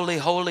holy, holy,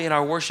 holy in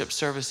our worship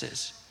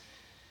services.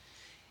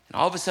 And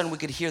all of a sudden we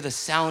could hear the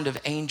sound of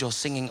angels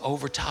singing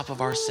over top of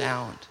our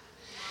sound.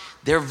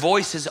 their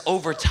voices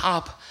over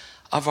top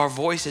of our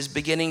voices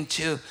beginning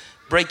to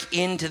break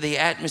into the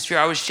atmosphere.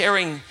 I was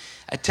sharing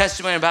a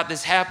testimony about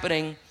this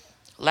happening.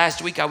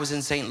 Last week I was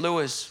in St.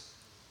 Louis.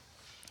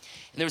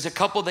 And there was a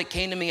couple that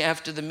came to me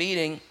after the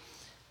meeting.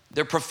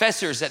 They're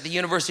professors at the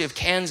University of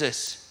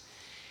Kansas.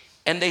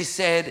 And they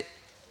said,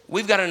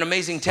 we've got an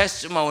amazing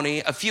testimony.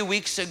 A few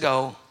weeks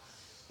ago,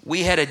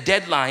 we had a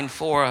deadline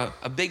for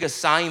a big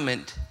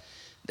assignment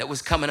that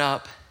was coming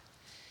up.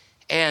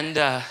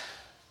 And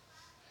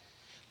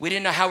we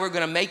didn't know how we were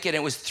going to make it.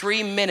 It was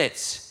 3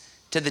 minutes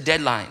to the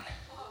deadline.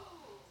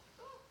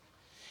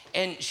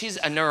 And she's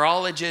a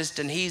neurologist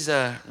and he's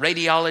a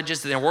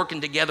radiologist, and they're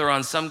working together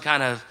on some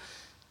kind of,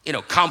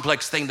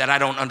 complex thing that I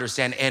don't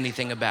understand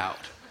anything about.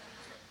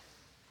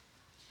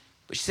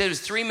 But she said it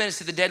was 3 minutes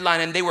to the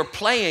deadline, and they were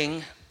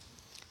playing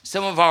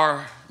some of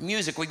our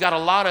music. We got a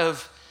lot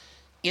of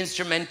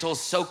instrumental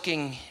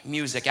soaking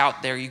music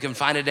out there. You can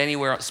find it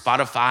anywhere,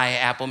 Spotify,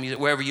 Apple Music,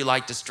 wherever you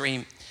like to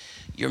stream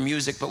your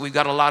music. But we've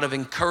got a lot of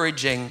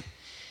encouraging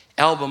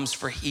albums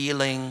for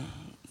healing,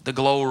 the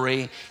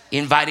glory,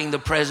 inviting the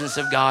presence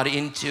of God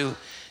into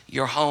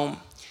your home.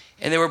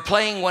 And they were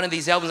playing one of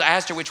these albums. I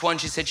asked her which one.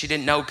 She said she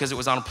didn't know because it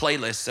was on a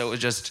playlist. So it was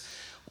just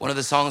one of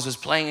the songs was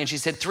playing. And she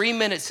said 3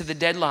 minutes to the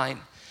deadline,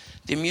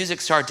 the music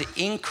started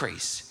to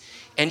increase.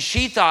 And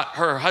she thought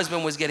her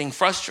husband was getting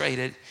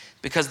frustrated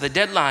because of the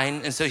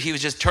deadline. And so he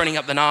was just turning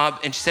up the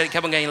knob. And she said it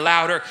kept on getting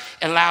louder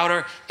and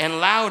louder and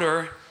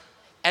louder.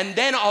 And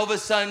then all of a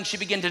sudden she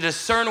began to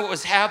discern what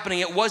was happening.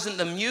 It wasn't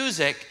the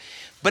music,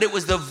 but it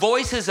was the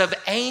voices of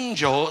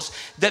angels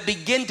that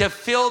begin to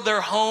fill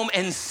their home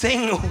and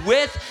sing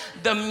with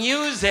the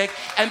music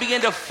and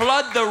begin to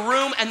flood the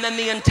room, and then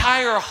the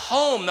entire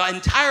home, the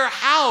entire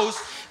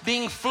house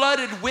being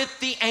flooded with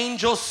the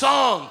angel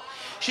song.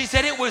 She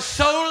said it was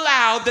so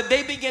loud that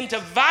they began to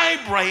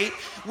vibrate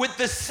with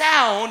the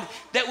sound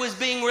that was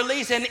being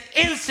released, and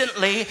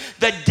instantly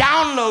the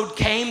download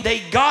came. They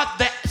got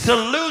the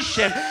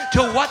solution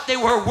to what they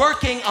were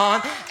working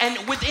on, and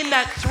within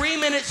that 3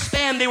 minute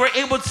span they were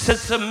able to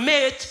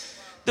submit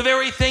the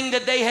very thing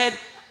that they had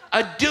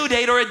a due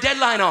date or a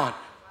deadline on.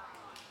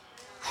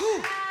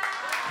 Whew.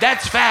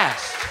 That's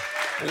fast.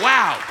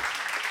 Wow.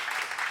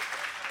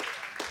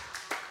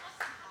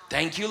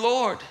 Thank you,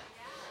 Lord.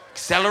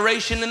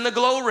 Acceleration in the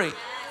glory.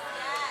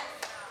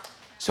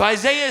 So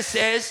Isaiah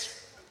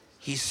says,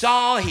 he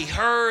saw, he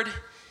heard,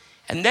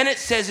 and then it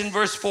says in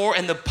verse 4,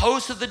 and the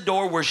posts of the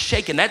door were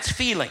shaken. That's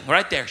feeling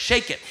right there,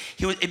 shake it.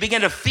 He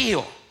began to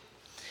feel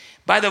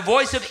by the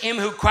voice of him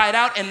who cried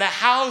out, and the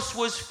house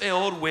was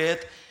filled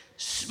with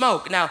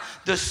smoke. Now,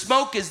 the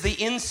smoke is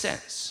the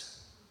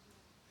incense.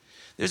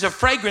 There's a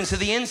fragrance of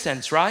the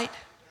incense, right?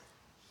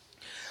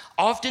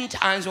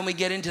 Oftentimes when we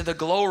get into the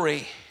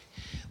glory,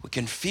 we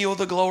can feel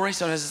the glory.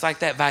 Sometimes it's like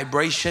that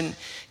vibration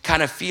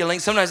kind of feeling.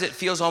 Sometimes it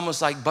feels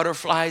almost like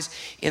butterflies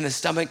in the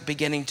stomach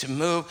beginning to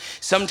move.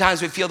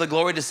 Sometimes we feel the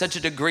glory to such a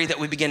degree that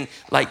we begin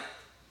like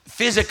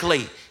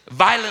physically,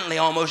 violently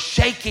almost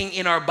shaking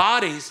in our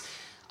bodies,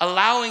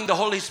 allowing the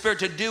Holy Spirit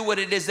to do what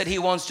it is that he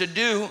wants to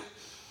do.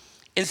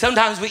 And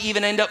sometimes we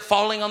even end up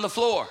falling on the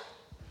floor.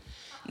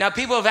 Now,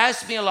 people have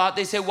asked me a lot.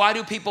 They say, why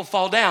do people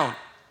fall down?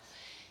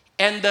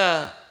 And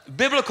the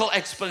biblical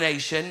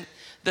explanation,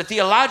 the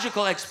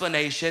theological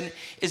explanation,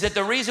 is that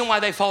the reason why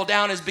they fall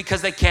down is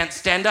because they can't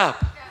stand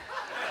up.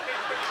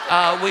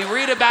 We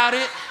read about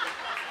it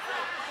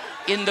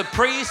in the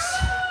priests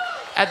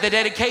at the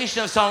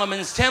dedication of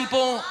Solomon's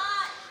temple.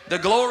 The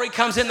glory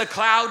comes in, the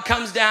cloud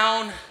comes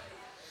down,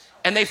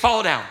 and they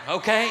fall down,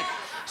 okay?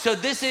 So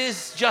this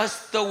is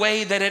just the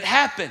way that it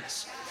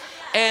happens.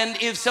 And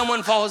if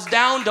someone falls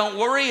down, don't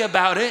worry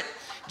about it.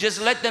 Just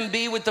let them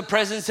be with the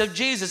presence of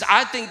Jesus.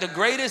 I think the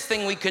greatest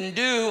thing we can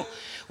do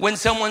when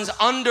someone's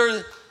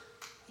under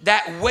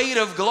that weight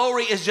of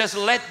glory is just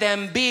let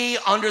them be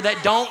under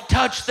that. Don't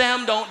touch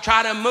them. Don't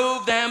try to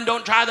move them.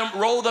 Don't try to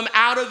roll them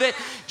out of it.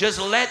 Just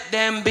let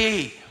them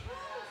be.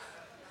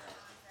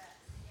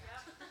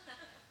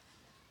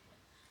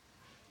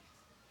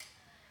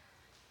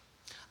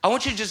 I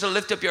want you just to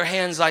lift up your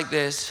hands like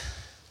this,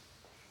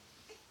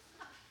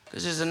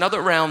 because there's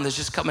another realm that's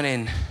just coming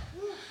in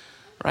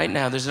right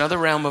now. There's another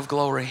realm of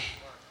glory.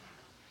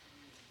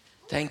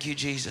 Thank you,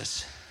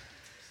 Jesus.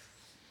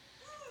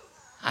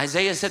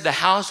 Isaiah said the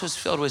house was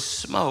filled with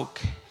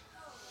smoke.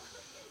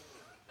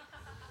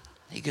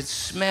 He could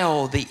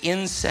smell the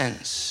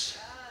incense.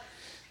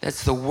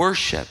 That's the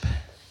worship,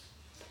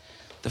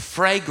 the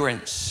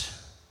fragrance.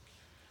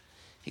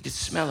 He could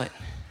smell it.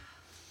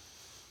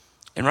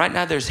 And right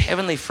now there's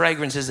heavenly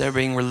fragrances that are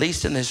being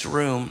released in this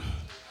room.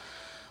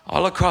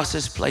 All across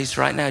this place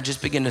right now,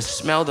 just begin to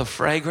smell the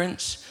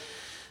fragrance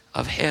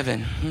of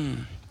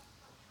heaven.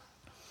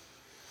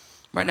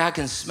 Right now I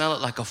can smell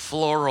it like a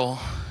floral.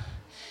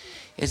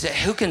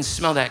 Who can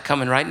smell that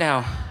coming right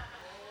now?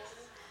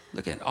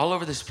 Look at it, all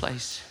over this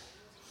place.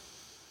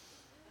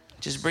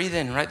 Just breathe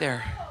in right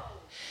there.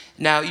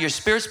 Now your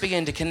spirits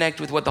begin to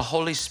connect with what the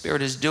Holy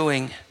Spirit is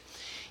doing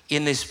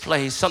in this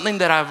place. Something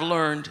that I've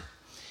learned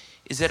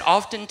is that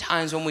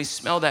oftentimes when we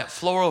smell that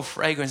floral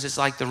fragrance, it's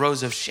like the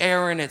rose of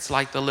Sharon, it's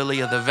like the lily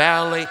of the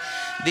valley.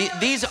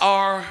 These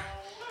are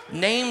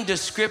name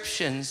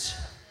descriptions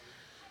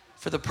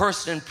for the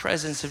person and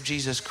presence of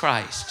Jesus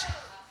Christ.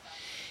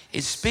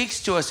 It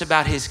speaks to us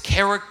about his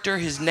character,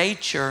 his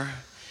nature,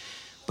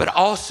 but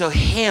also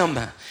him,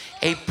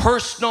 a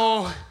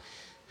personal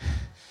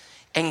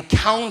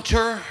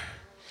encounter,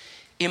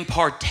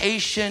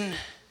 impartation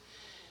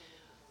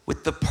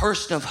with the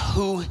person of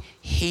who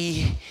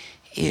he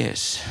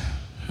is.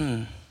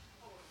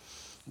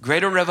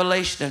 Greater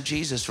revelation of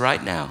Jesus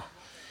right now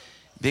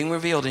being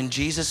revealed in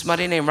Jesus'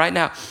 mighty name right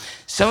now.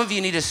 Some of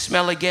you need to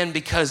smell again,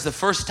 because the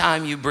first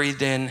time you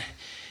breathed in,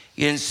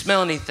 you didn't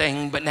smell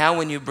anything, but now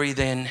when you breathe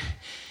in,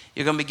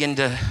 you're going to begin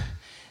to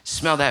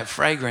smell that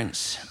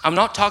fragrance. I'm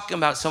not talking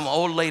about some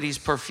old lady's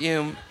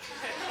perfume.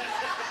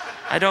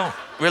 I don't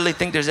really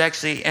think there's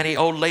actually any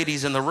old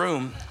ladies in the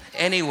room.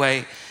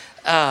 Anyway,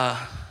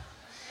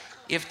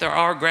 if there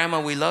are,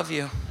 Grandma, we love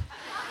you.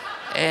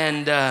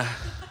 And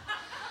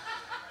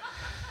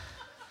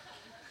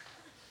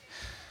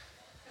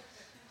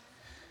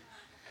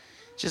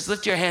just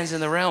lift your hands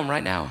in the realm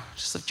right now.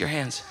 Just lift your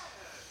hands.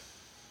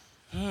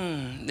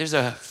 There's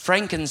a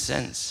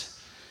frankincense.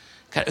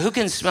 Who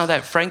can smell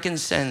that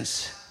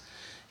frankincense?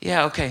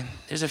 Yeah, okay.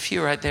 There's a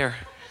few right there.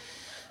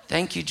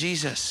 Thank you,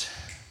 Jesus.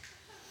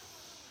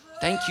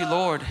 Thank you,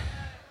 Lord.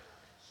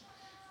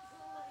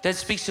 That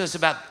speaks to us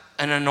about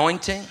an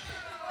anointing,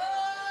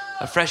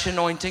 a fresh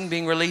anointing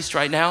being released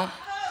right now.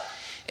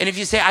 And if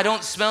you say, I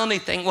don't smell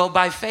anything, well,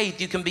 by faith,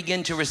 you can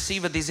begin to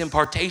receive of these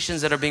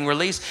impartations that are being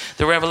released,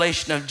 the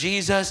revelation of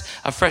Jesus,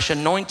 a fresh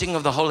anointing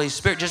of the Holy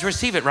Spirit. Just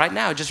receive it right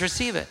now. Just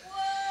receive it.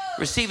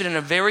 Receive it in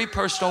a very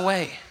personal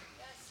way.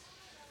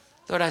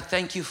 Lord, I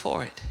thank you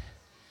for it.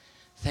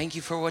 Thank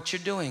you for what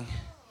you're doing.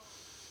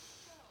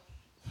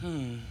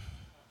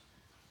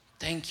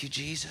 Thank you,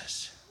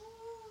 Jesus.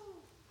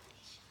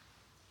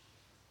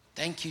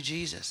 Thank you,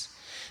 Jesus.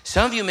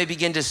 Some of you may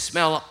begin to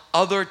smell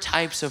other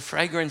types of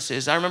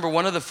fragrances. I remember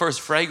one of the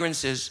first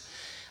fragrances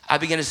I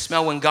began to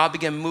smell when God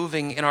began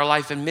moving in our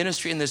life and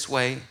ministry in this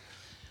way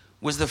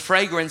was the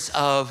fragrance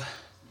of,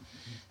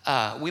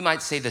 we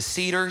might say the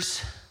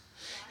cedars.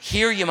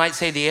 Here you might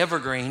say the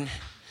evergreen.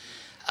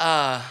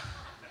 A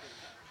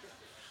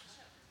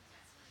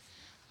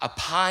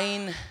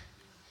pine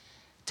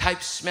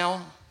type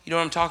smell. You know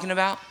what I'm talking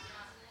about?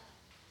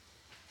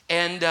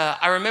 And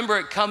I remember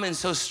it coming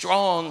so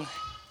strong.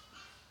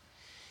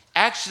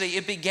 Actually,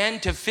 it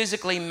began to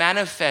physically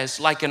manifest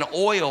like an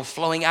oil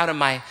flowing out of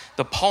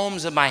the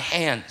palms of my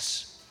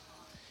hands.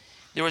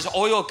 There was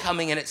oil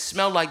coming and it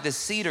smelled like the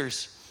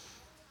cedars,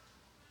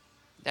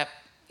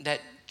 that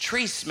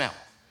tree smell.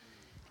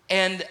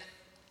 And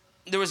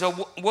there was a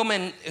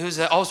woman who's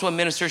also a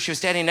minister. She was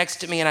standing next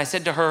to me and I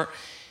said to her,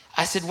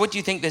 I said, what do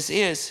you think this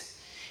is?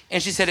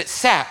 And she said, it's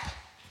sap.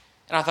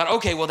 And I thought,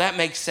 okay, well, that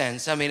makes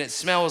sense. I mean, it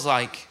smells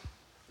like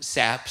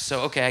sap,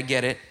 so okay, I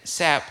get it,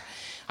 sap.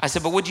 I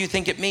said, but what do you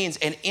think it means?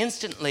 And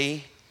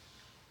instantly,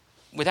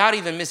 without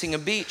even missing a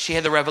beat, she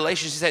had the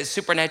revelation. She said,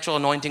 supernatural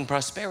anointing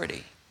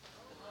prosperity.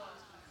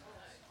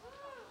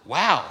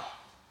 Wow,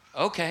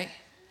 okay.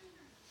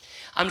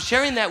 I'm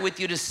sharing that with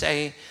you to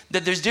say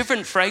that there's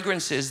different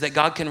fragrances that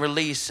God can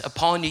release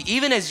upon you,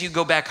 even as you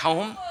go back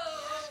home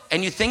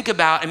and you think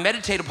about and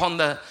meditate upon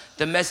the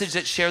message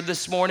that's shared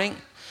this morning.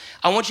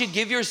 I want you to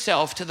give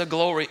yourself to the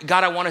glory.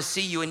 God, I want to see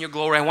you in your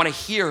glory. I want to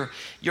hear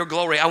your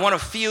glory. I want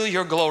to feel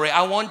your glory.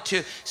 I want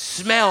to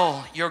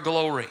smell your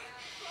glory.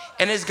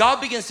 And as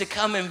God begins to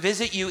come and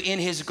visit you in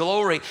his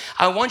glory,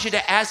 I want you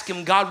to ask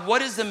him, God,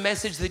 what is the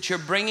message that you're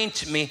bringing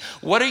to me?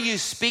 What are you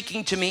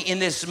speaking to me in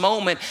this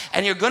moment?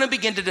 And you're going to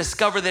begin to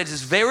discover that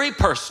it's very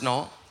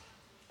personal.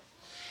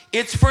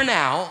 It's for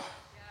now.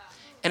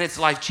 And it's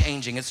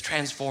life-changing. It's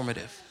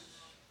transformative.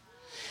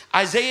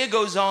 Isaiah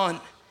goes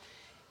on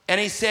and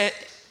he said,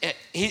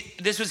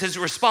 this was his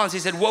response. He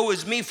said, woe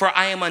is me, for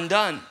I am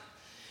undone,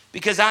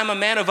 because I am a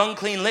man of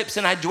unclean lips,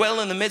 and I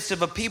dwell in the midst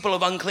of a people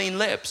of unclean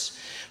lips.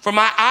 For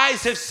my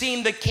eyes have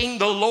seen the King,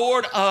 the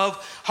Lord of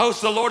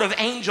hosts, the Lord of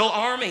angel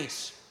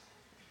armies.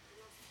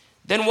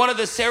 Then one of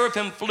the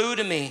seraphim flew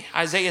to me,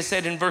 Isaiah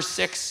said in verse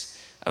 6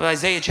 of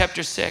Isaiah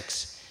chapter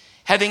 6,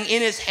 having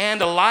in his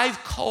hand a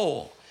live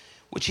coal,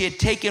 which he had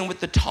taken with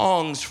the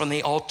tongs from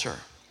the altar.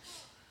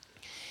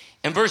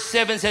 And verse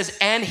 7 says,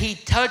 and he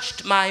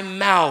touched my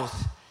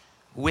mouth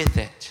with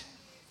it.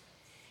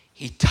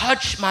 He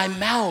touched my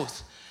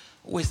mouth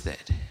with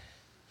it.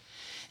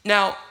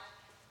 Now,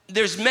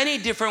 there's many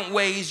different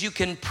ways you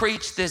can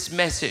preach this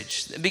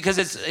message because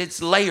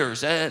it's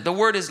layers. The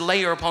word is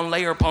layer upon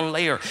layer upon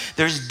layer.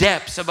 There's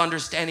depths of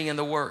understanding in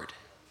the word.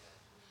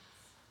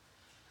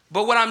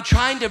 But what I'm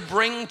trying to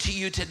bring to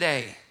you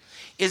today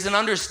is an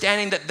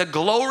understanding that the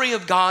glory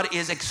of God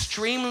is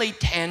extremely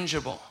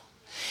tangible.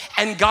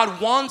 And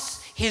God wants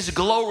his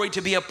glory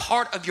to be a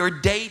part of your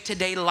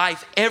day-to-day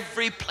life.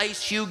 Every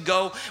place you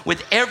go,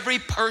 with every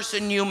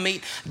person you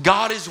meet,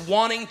 God is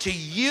wanting to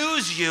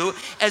use you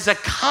as a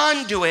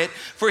conduit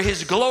for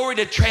his glory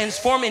to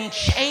transform and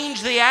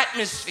change the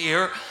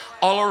atmosphere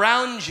all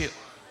around you.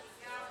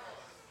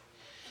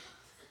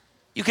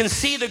 You can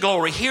see the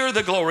glory, hear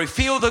the glory,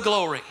 feel the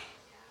glory.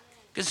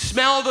 You can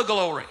smell the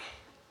glory.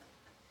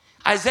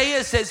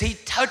 Isaiah says he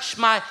touched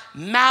my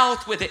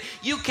mouth with it.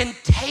 You can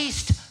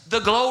taste the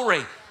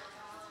glory.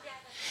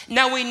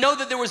 Now we know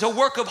that there was a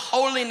work of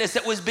holiness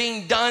that was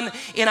being done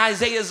in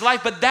Isaiah's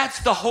life, but that's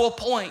the whole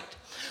point.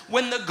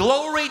 When the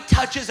glory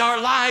touches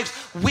our lives,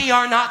 we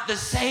are not the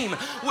same.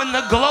 When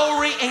the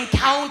glory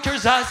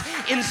encounters us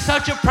in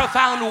such a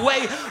profound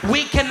way,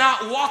 we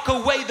cannot walk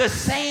away the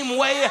same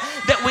way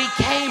that we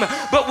came.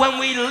 But when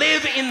we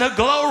live in the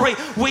glory,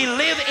 we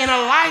live in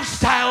a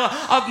lifestyle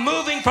of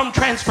moving from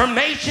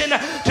transformation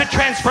to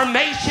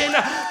transformation,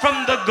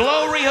 from the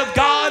glory of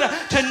God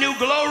to new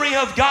glory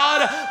of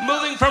God,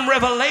 moving from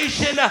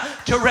revelation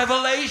to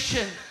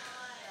revelation.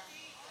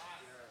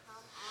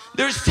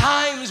 There's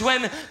times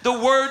when the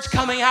word's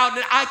coming out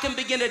and I can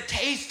begin to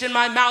taste in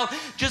my mouth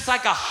just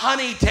like a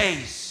honey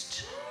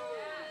taste.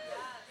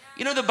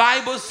 You know, the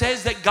Bible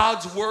says that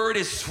God's word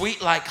is sweet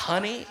like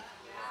honey.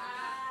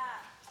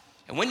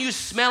 And when you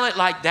smell it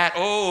like that,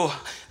 oh,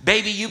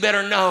 baby, you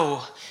better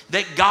know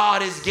that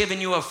God is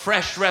giving you a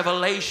fresh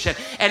revelation.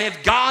 And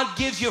if God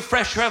gives you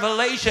fresh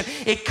revelation,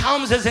 it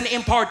comes as an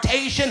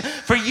impartation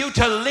for you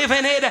to live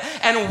in it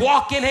and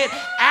walk in it,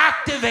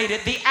 activate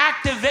it. The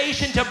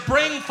activation to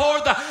bring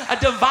forth a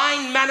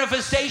divine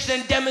manifestation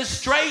and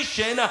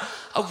demonstration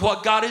of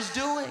what God is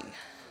doing.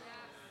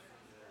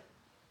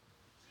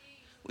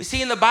 We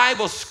see in the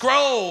Bible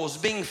scrolls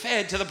being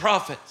fed to the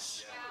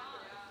prophets.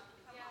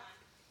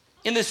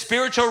 In the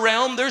spiritual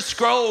realm, there's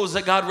scrolls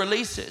that God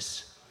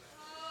releases.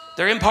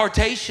 They're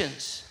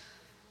impartations.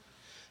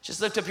 Just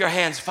lift up your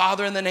hands.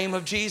 Father, in the name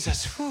of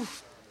Jesus. Whew.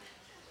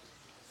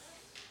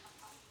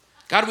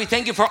 God, we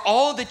thank you for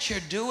all that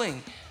you're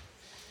doing,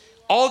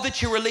 all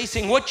that you're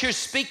releasing, what you're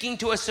speaking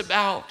to us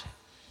about.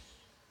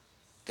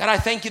 God, I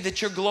thank you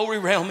that your glory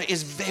realm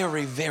is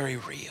very, very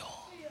real.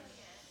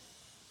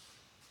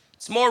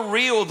 It's more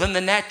real than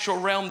the natural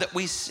realm that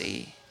we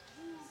see.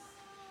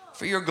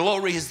 For your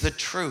glory is the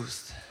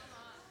truth.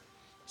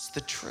 It's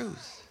the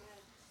truth.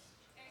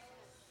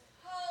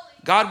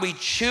 God, we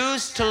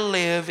choose to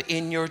live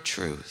in your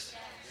truth.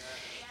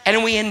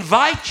 And we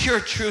invite your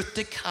truth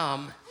to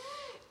come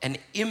and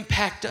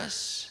impact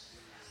us,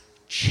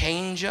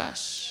 change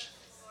us,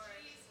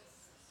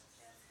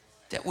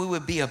 that we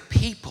would be a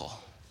people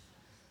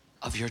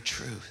of your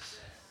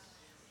truth.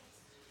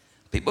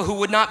 People who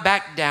would not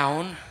back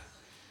down,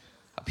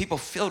 a people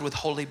filled with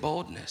holy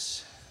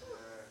boldness.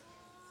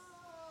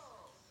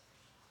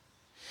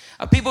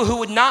 A people who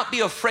would not be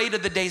afraid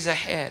of the days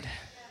ahead,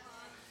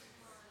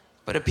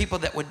 but a people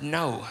that would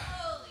know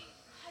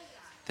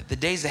that the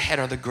days ahead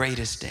are the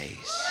greatest days.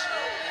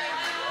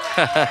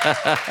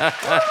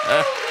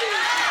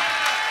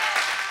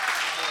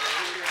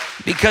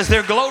 Because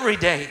they're glory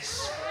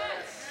days.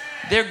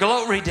 They're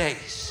glory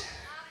days.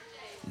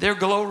 They're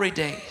glory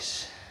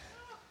days.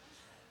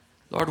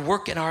 Lord,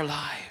 work in our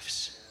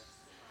lives.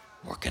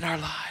 Work in our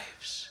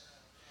lives.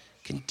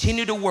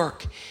 Continue to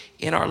work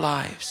in our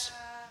lives.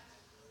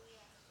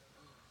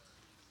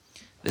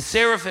 The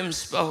seraphim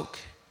spoke.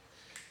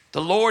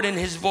 The Lord in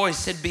his voice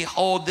said,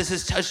 behold, this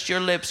has touched your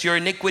lips. Your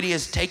iniquity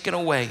is taken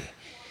away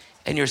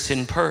and your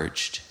sin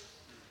purged.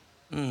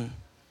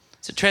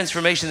 It's a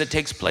transformation that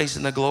takes place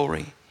in the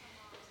glory.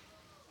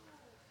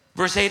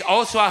 Verse 8,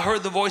 also I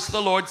heard the voice of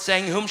the Lord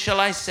saying, whom shall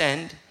I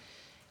send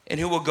and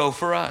who will go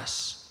for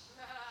us?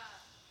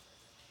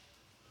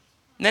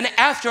 And then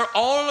after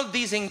all of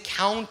these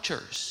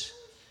encounters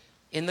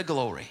in the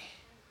glory,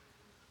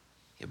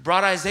 it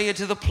brought Isaiah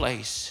to the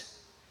place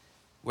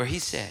where he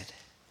said,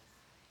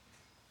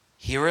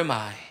 here am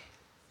I,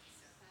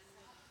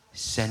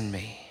 send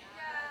me.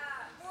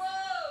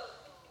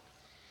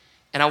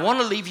 And I want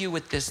to leave you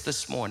with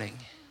this morning,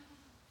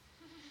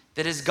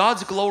 that as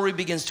God's glory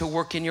begins to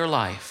work in your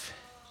life,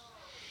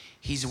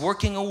 he's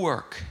working a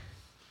work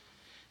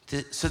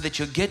so that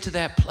you'll get to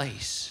that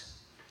place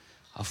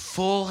of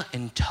full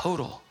and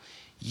total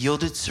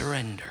yielded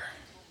surrender,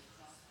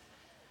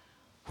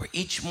 where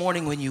each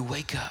morning when you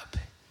wake up,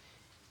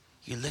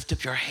 you lift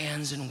up your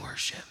hands in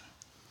worship.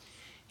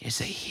 You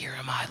say, here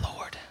am I,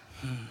 Lord.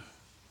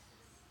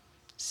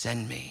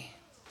 Send me.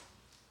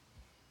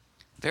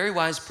 Very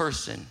wise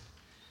person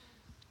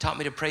taught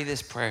me to pray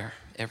this prayer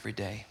every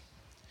day.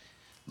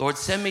 Lord,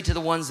 send me to the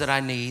ones that I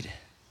need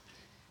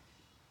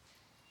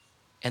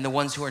and the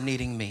ones who are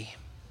needing me.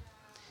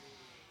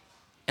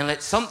 And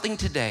let something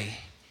today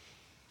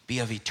be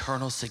of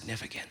eternal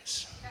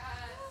significance.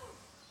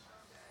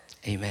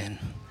 Amen.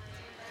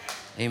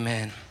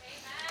 Amen.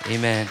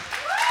 Amen.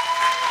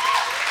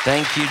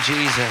 Thank you,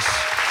 Jesus.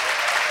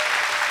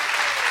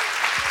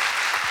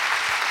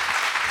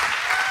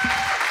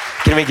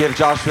 Can we give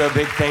Joshua a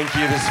big thank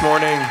you this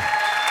morning?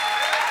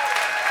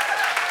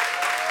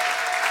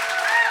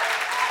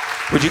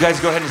 Would you guys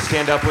go ahead and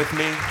stand up with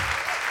me?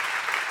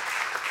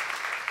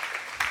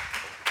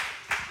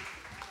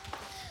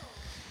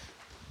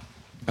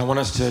 I want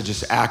us to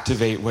just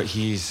activate what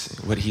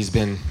he's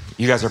been.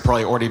 You guys are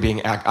probably already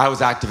being I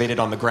was activated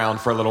on the ground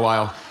for a little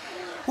while.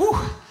 Woo.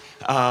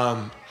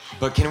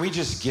 But can we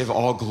just give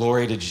all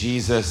glory to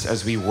Jesus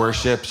as we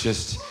worship?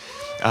 Just,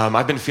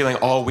 I've been feeling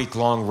all week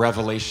long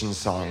Revelation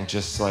song,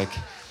 just like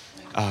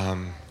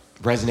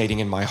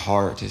resonating in my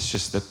heart. It's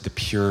just the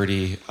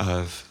purity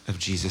of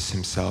Jesus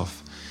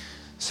himself.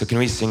 So can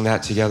we sing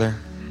that together?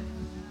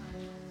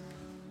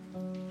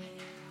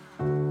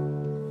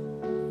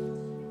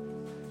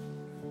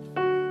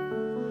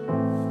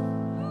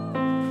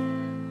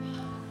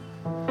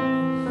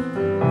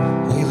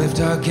 We lift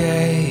our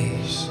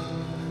gaze,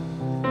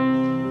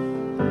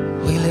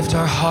 we lift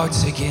our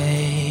hearts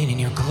again in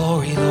your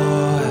glory,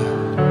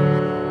 Lord.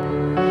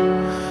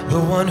 The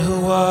one who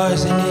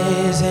was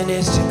and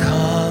is to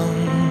come.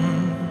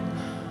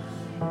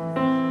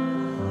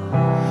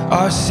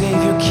 Our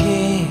Savior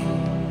King,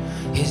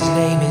 his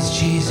name is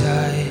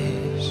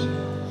Jesus.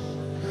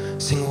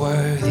 Sing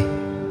worthy,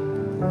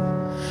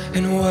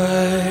 and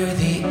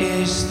worthy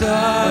is the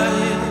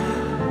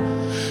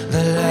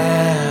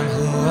Lamb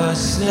who was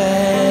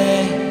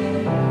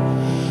slain.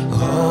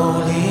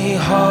 Holy,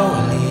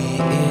 holy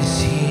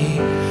is he.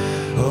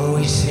 Oh,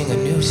 we sing a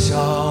new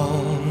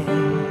song,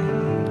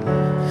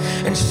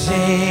 and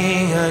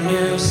sing a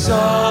new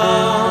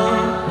song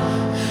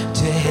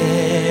to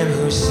him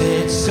who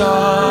sits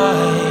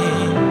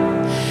on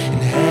in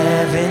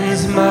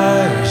heaven's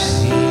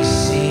mercy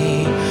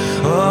seat.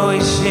 Oh,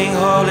 we sing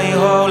holy,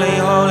 holy,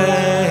 holy,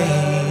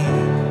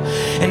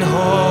 and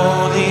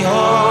holy,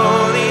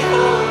 holy,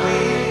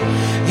 holy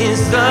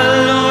is the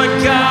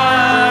Lord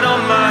God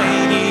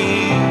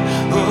Almighty,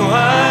 who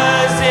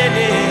was and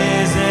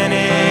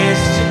is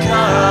to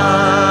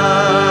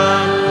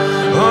come.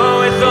 Oh,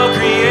 with all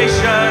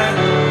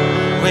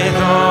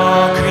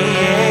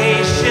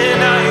creation,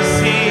 I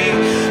sing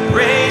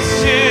praise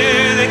to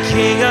the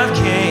King of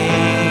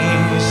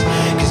Kings,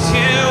 'cause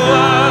you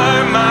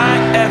are my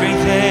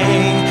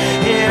everything,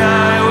 and I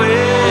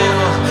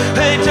will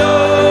adore you.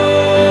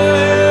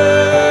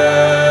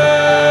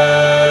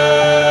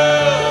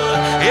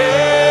 Yeah.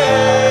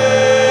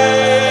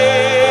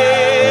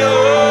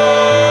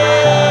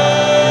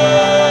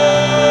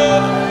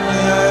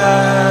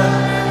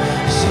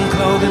 Sing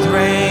clothed with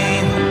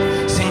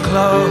rainbow, sing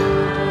clothed.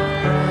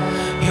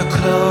 You're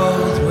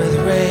clothed with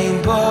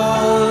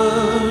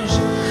rainbows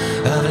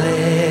of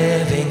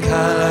living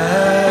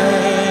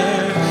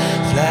color,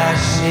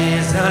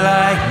 flashes of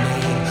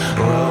lightning,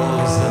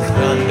 rolls of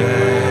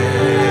thunder.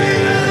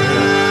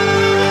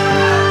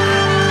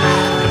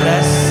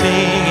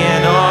 Blessing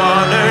and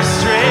honor,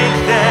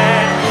 strength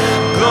and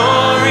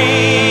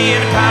glory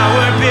and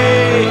power be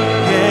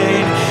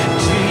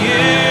to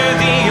you,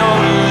 the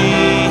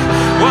only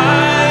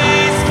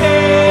wise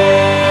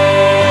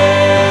King.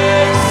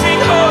 Sing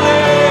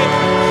holy,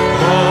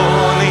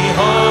 holy,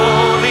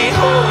 holy,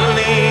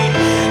 holy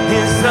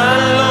is the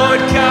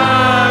Lord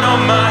God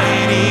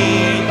Almighty,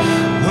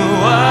 who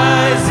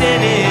was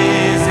and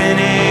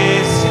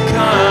is to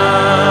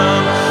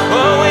come.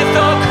 Oh, with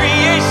all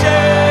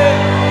creation,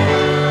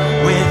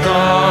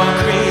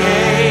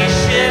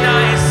 I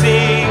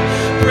sing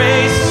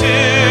praise to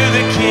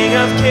the King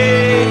of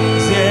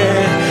Kings.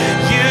 Yeah,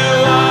 you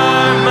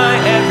are my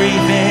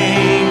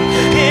everything,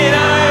 and I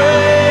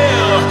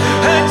will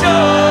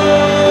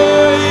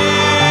adore you.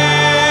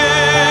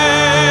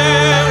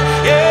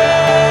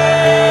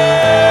 Yeah,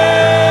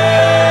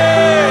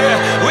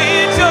 we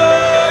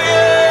adore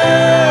you.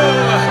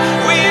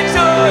 We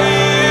adore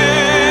you.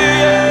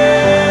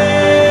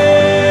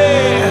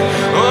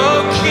 Yeah. Oh,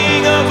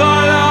 King of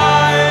our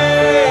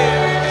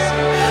lives.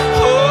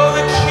 Oh,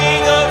 the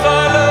King of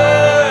our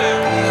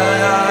lives.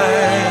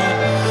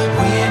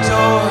 We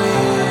adore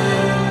you.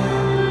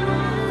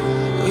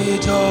 We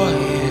adore you.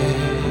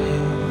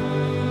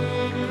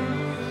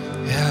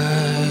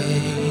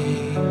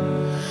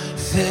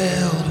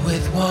 Filled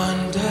with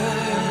wonder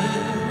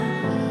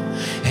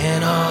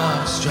and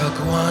awestruck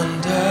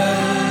wonder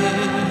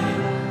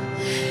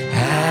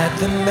at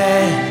the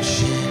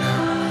mention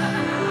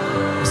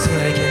of, sing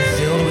that again,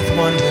 filled with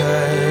wonder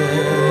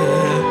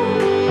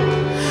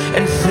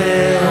and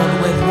filled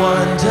with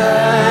wonder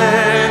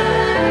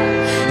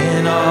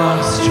and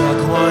awestruck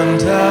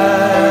wonder.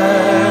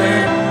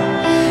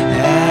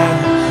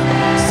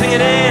 And sing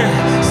it in,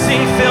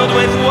 sing filled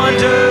with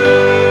wonder.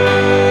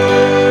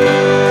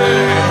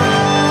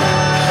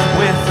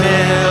 We're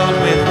filled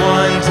with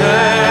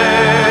wonder,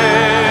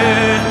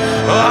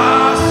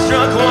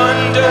 awestruck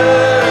wonder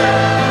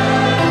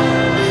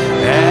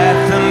at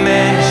the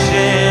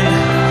mention.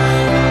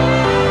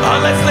 Oh,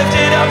 let's lift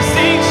it up.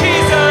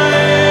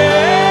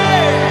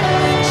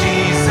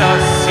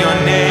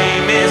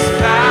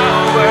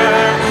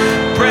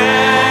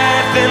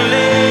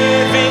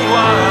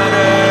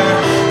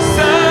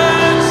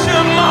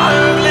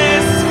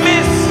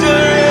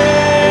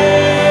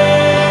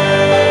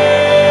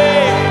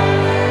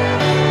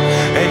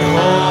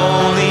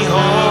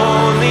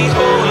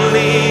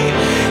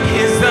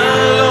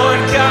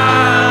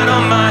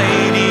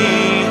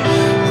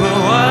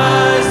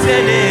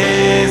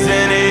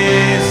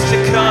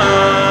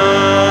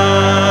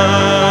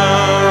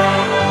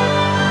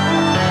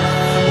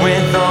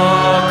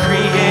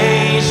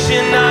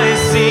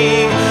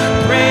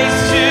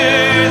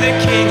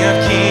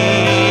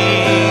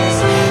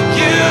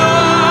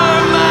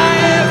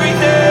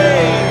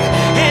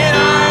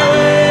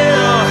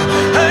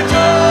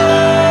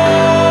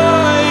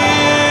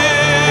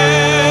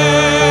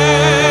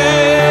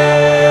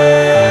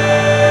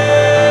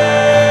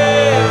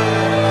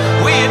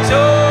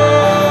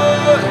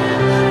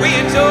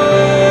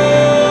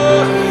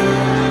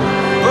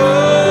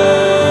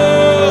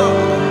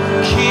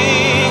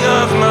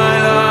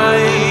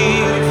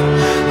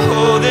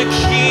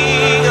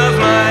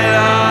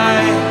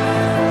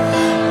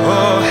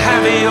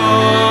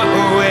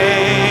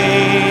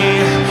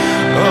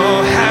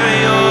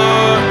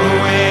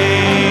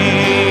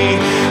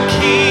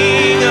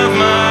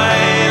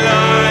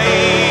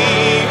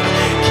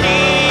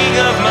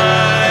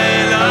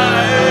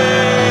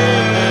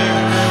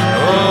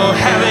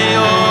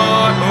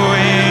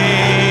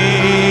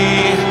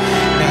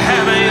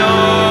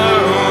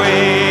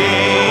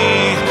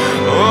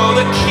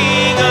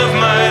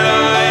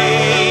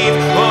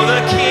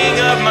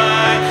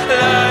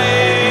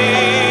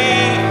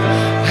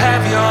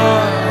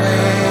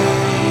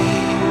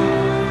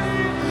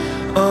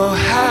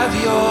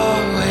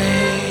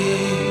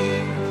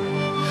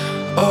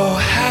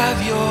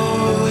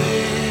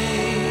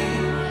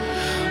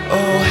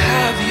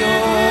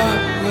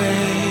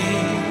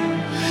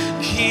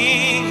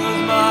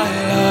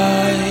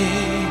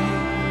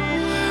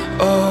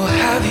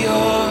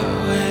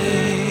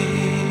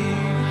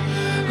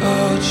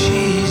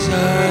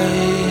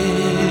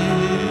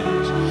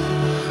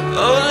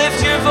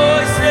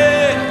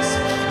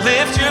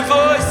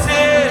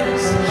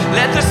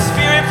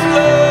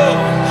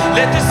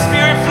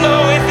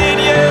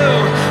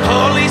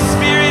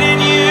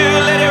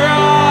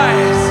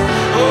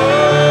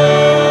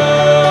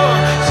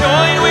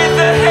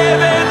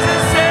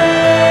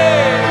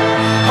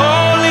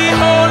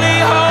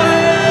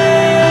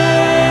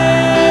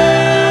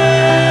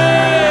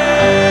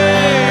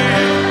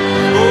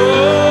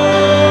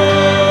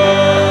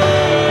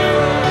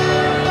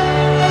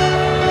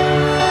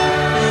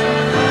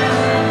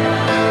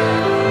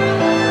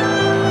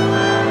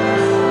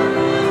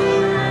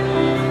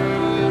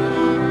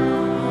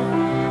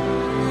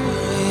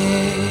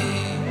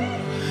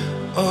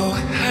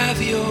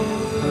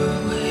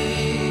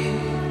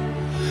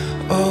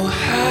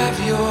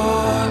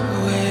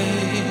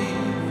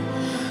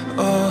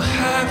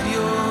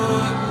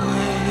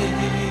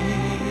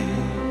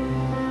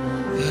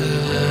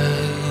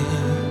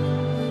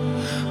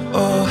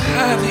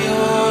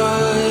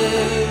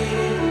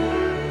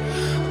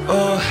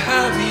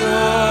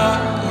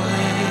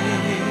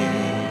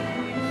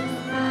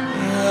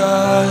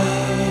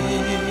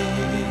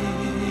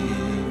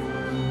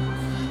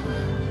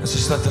 Let's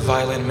just let the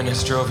violin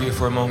minister over you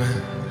for a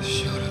moment.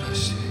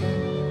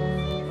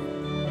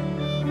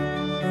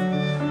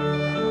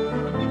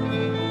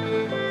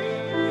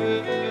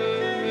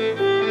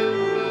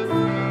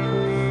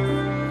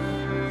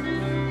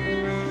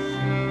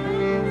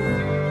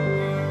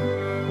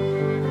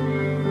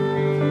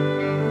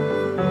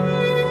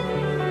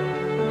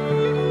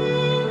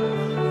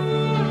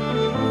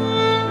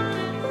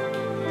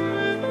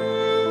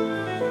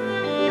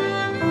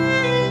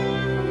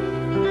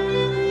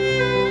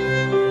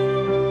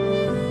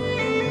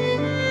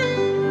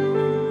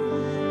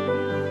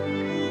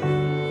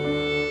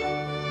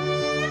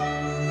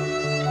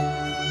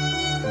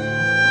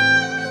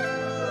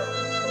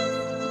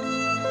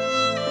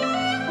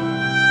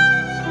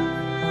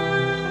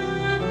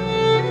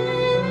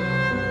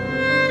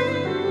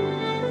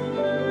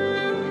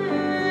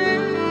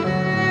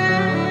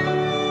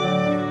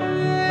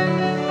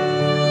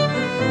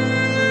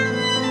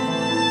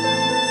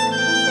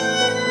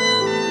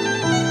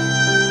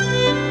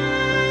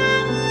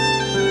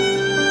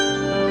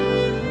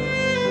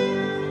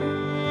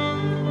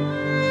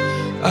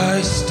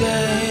 I stand,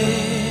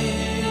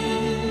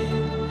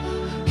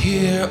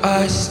 here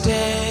I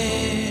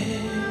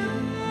stand,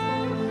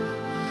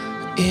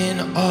 in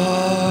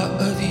awe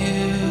of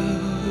you,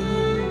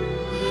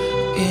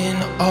 in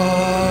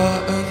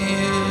awe of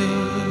you.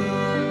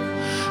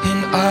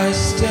 And I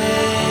stand,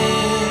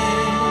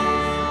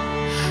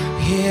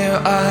 here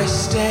I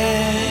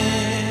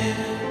stand,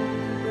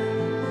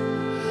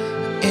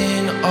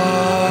 in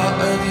awe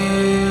of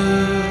you,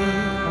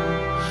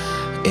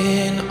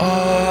 in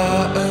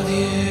awe of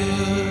you.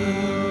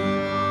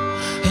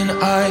 And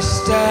I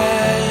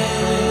stand,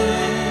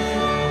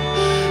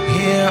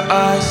 here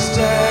I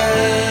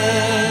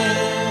stand,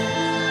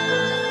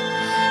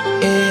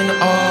 in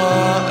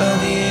awe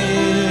of you,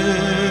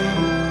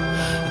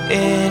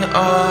 in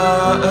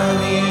awe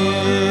of you.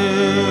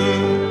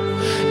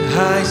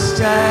 I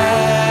stand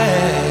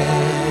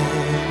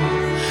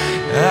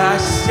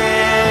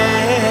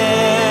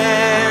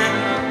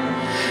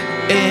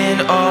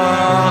in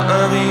awe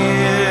of you,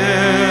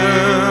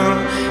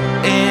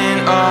 in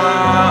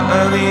awe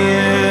of you.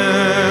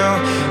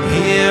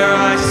 Here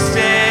I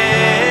stand,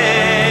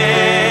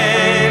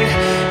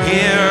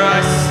 here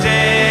I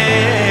stand,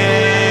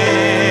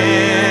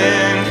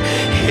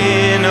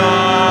 in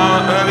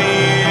awe of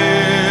you,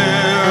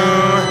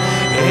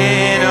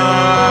 in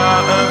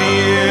awe of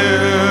you.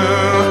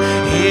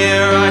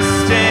 Here I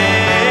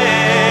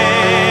stand,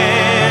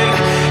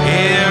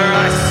 here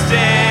I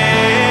stand,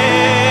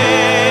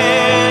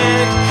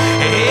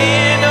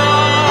 in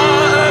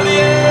awe of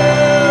you,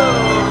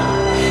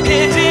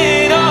 and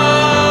in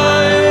awe of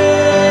you.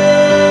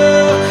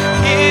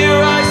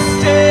 Here I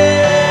stand,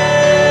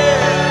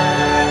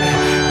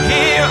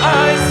 here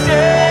I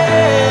stand,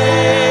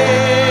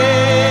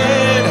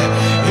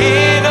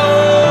 in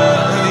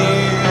awe of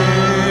you.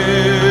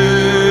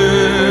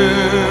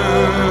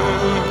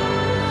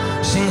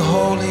 Sing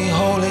holy,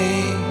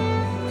 holy,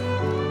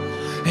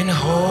 and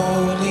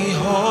holy,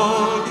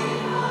 holy.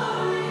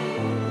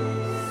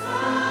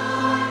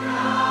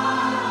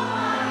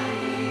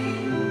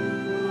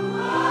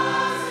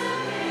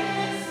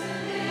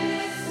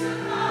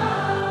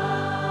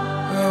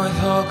 With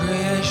all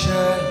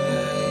creation,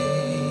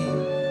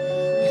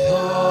 with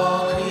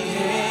all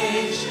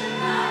creation,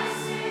 I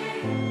sing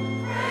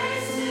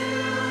praise to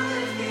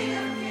the King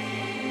of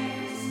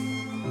Kings.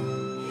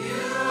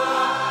 You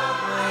are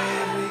my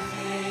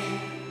everything,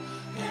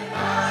 and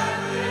I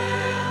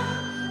will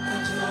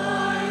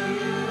adore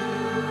you.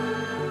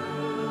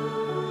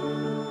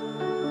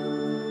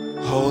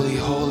 Holy,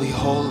 holy,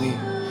 holy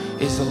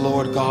is the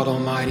Lord God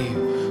Almighty,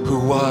 who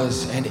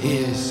was and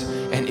is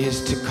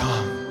to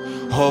come.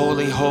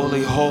 Holy,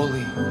 holy,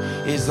 holy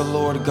is the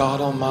Lord God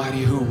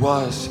Almighty, who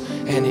was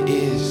and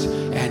is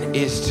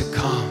to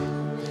come.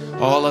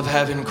 All of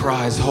heaven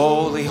cries,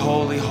 holy,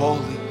 holy,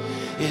 holy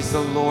is the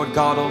Lord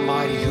God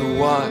Almighty, who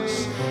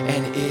was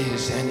and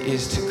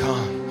is to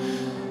come.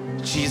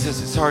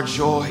 Jesus, it's our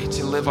joy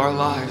to live our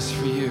lives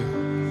for you.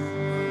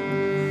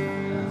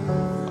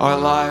 Our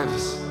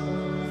lives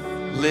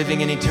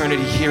living in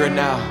eternity here and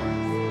now.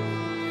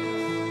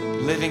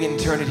 Living in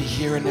eternity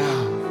here and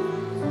now.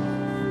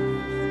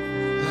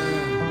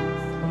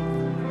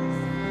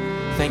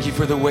 Thank you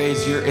for the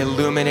ways you're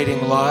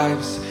illuminating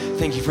lives.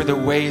 Thank you for the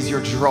ways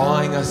you're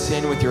drawing us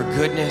in with your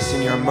goodness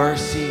and your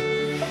mercy.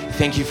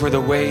 Thank you for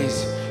the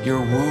ways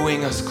you're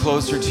wooing us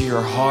closer to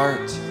your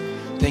heart.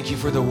 Thank you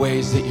for the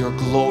ways that your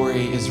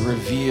glory is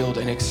revealed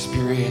and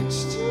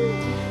experienced.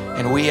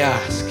 And we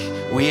ask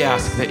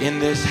that in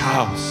this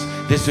house,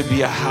 this would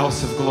be a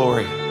house of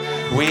glory.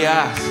 We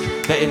ask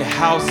that in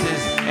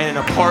houses and in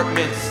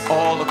apartments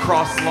all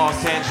across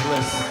Los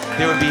Angeles,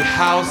 there would be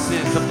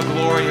houses of the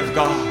glory of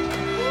God.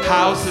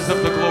 Houses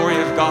of the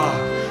glory of God.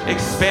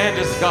 Expand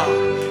us, God.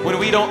 When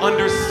we don't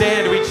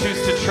understand, we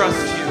choose to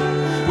trust you.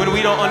 When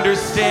we don't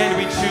understand,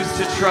 we choose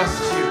to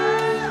trust you.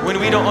 When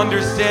we don't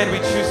understand, we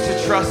choose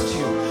to trust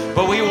you.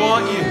 But we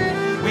want you.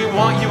 We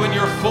want you in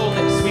your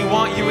fullness. We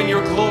want you in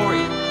your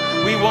glory.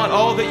 We want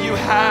all that you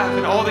have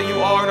and all that you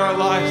are in our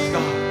lives,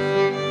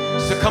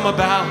 God. So come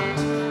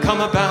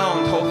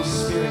abound, Holy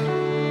Spirit.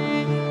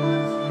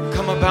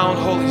 Come abound,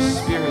 Holy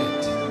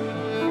Spirit.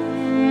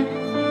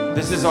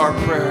 This is our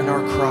prayer and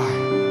our cry.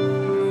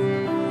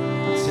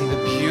 It's in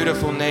the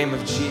beautiful name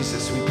of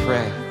Jesus we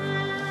pray.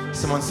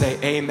 Someone say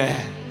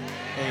amen.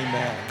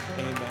 Amen.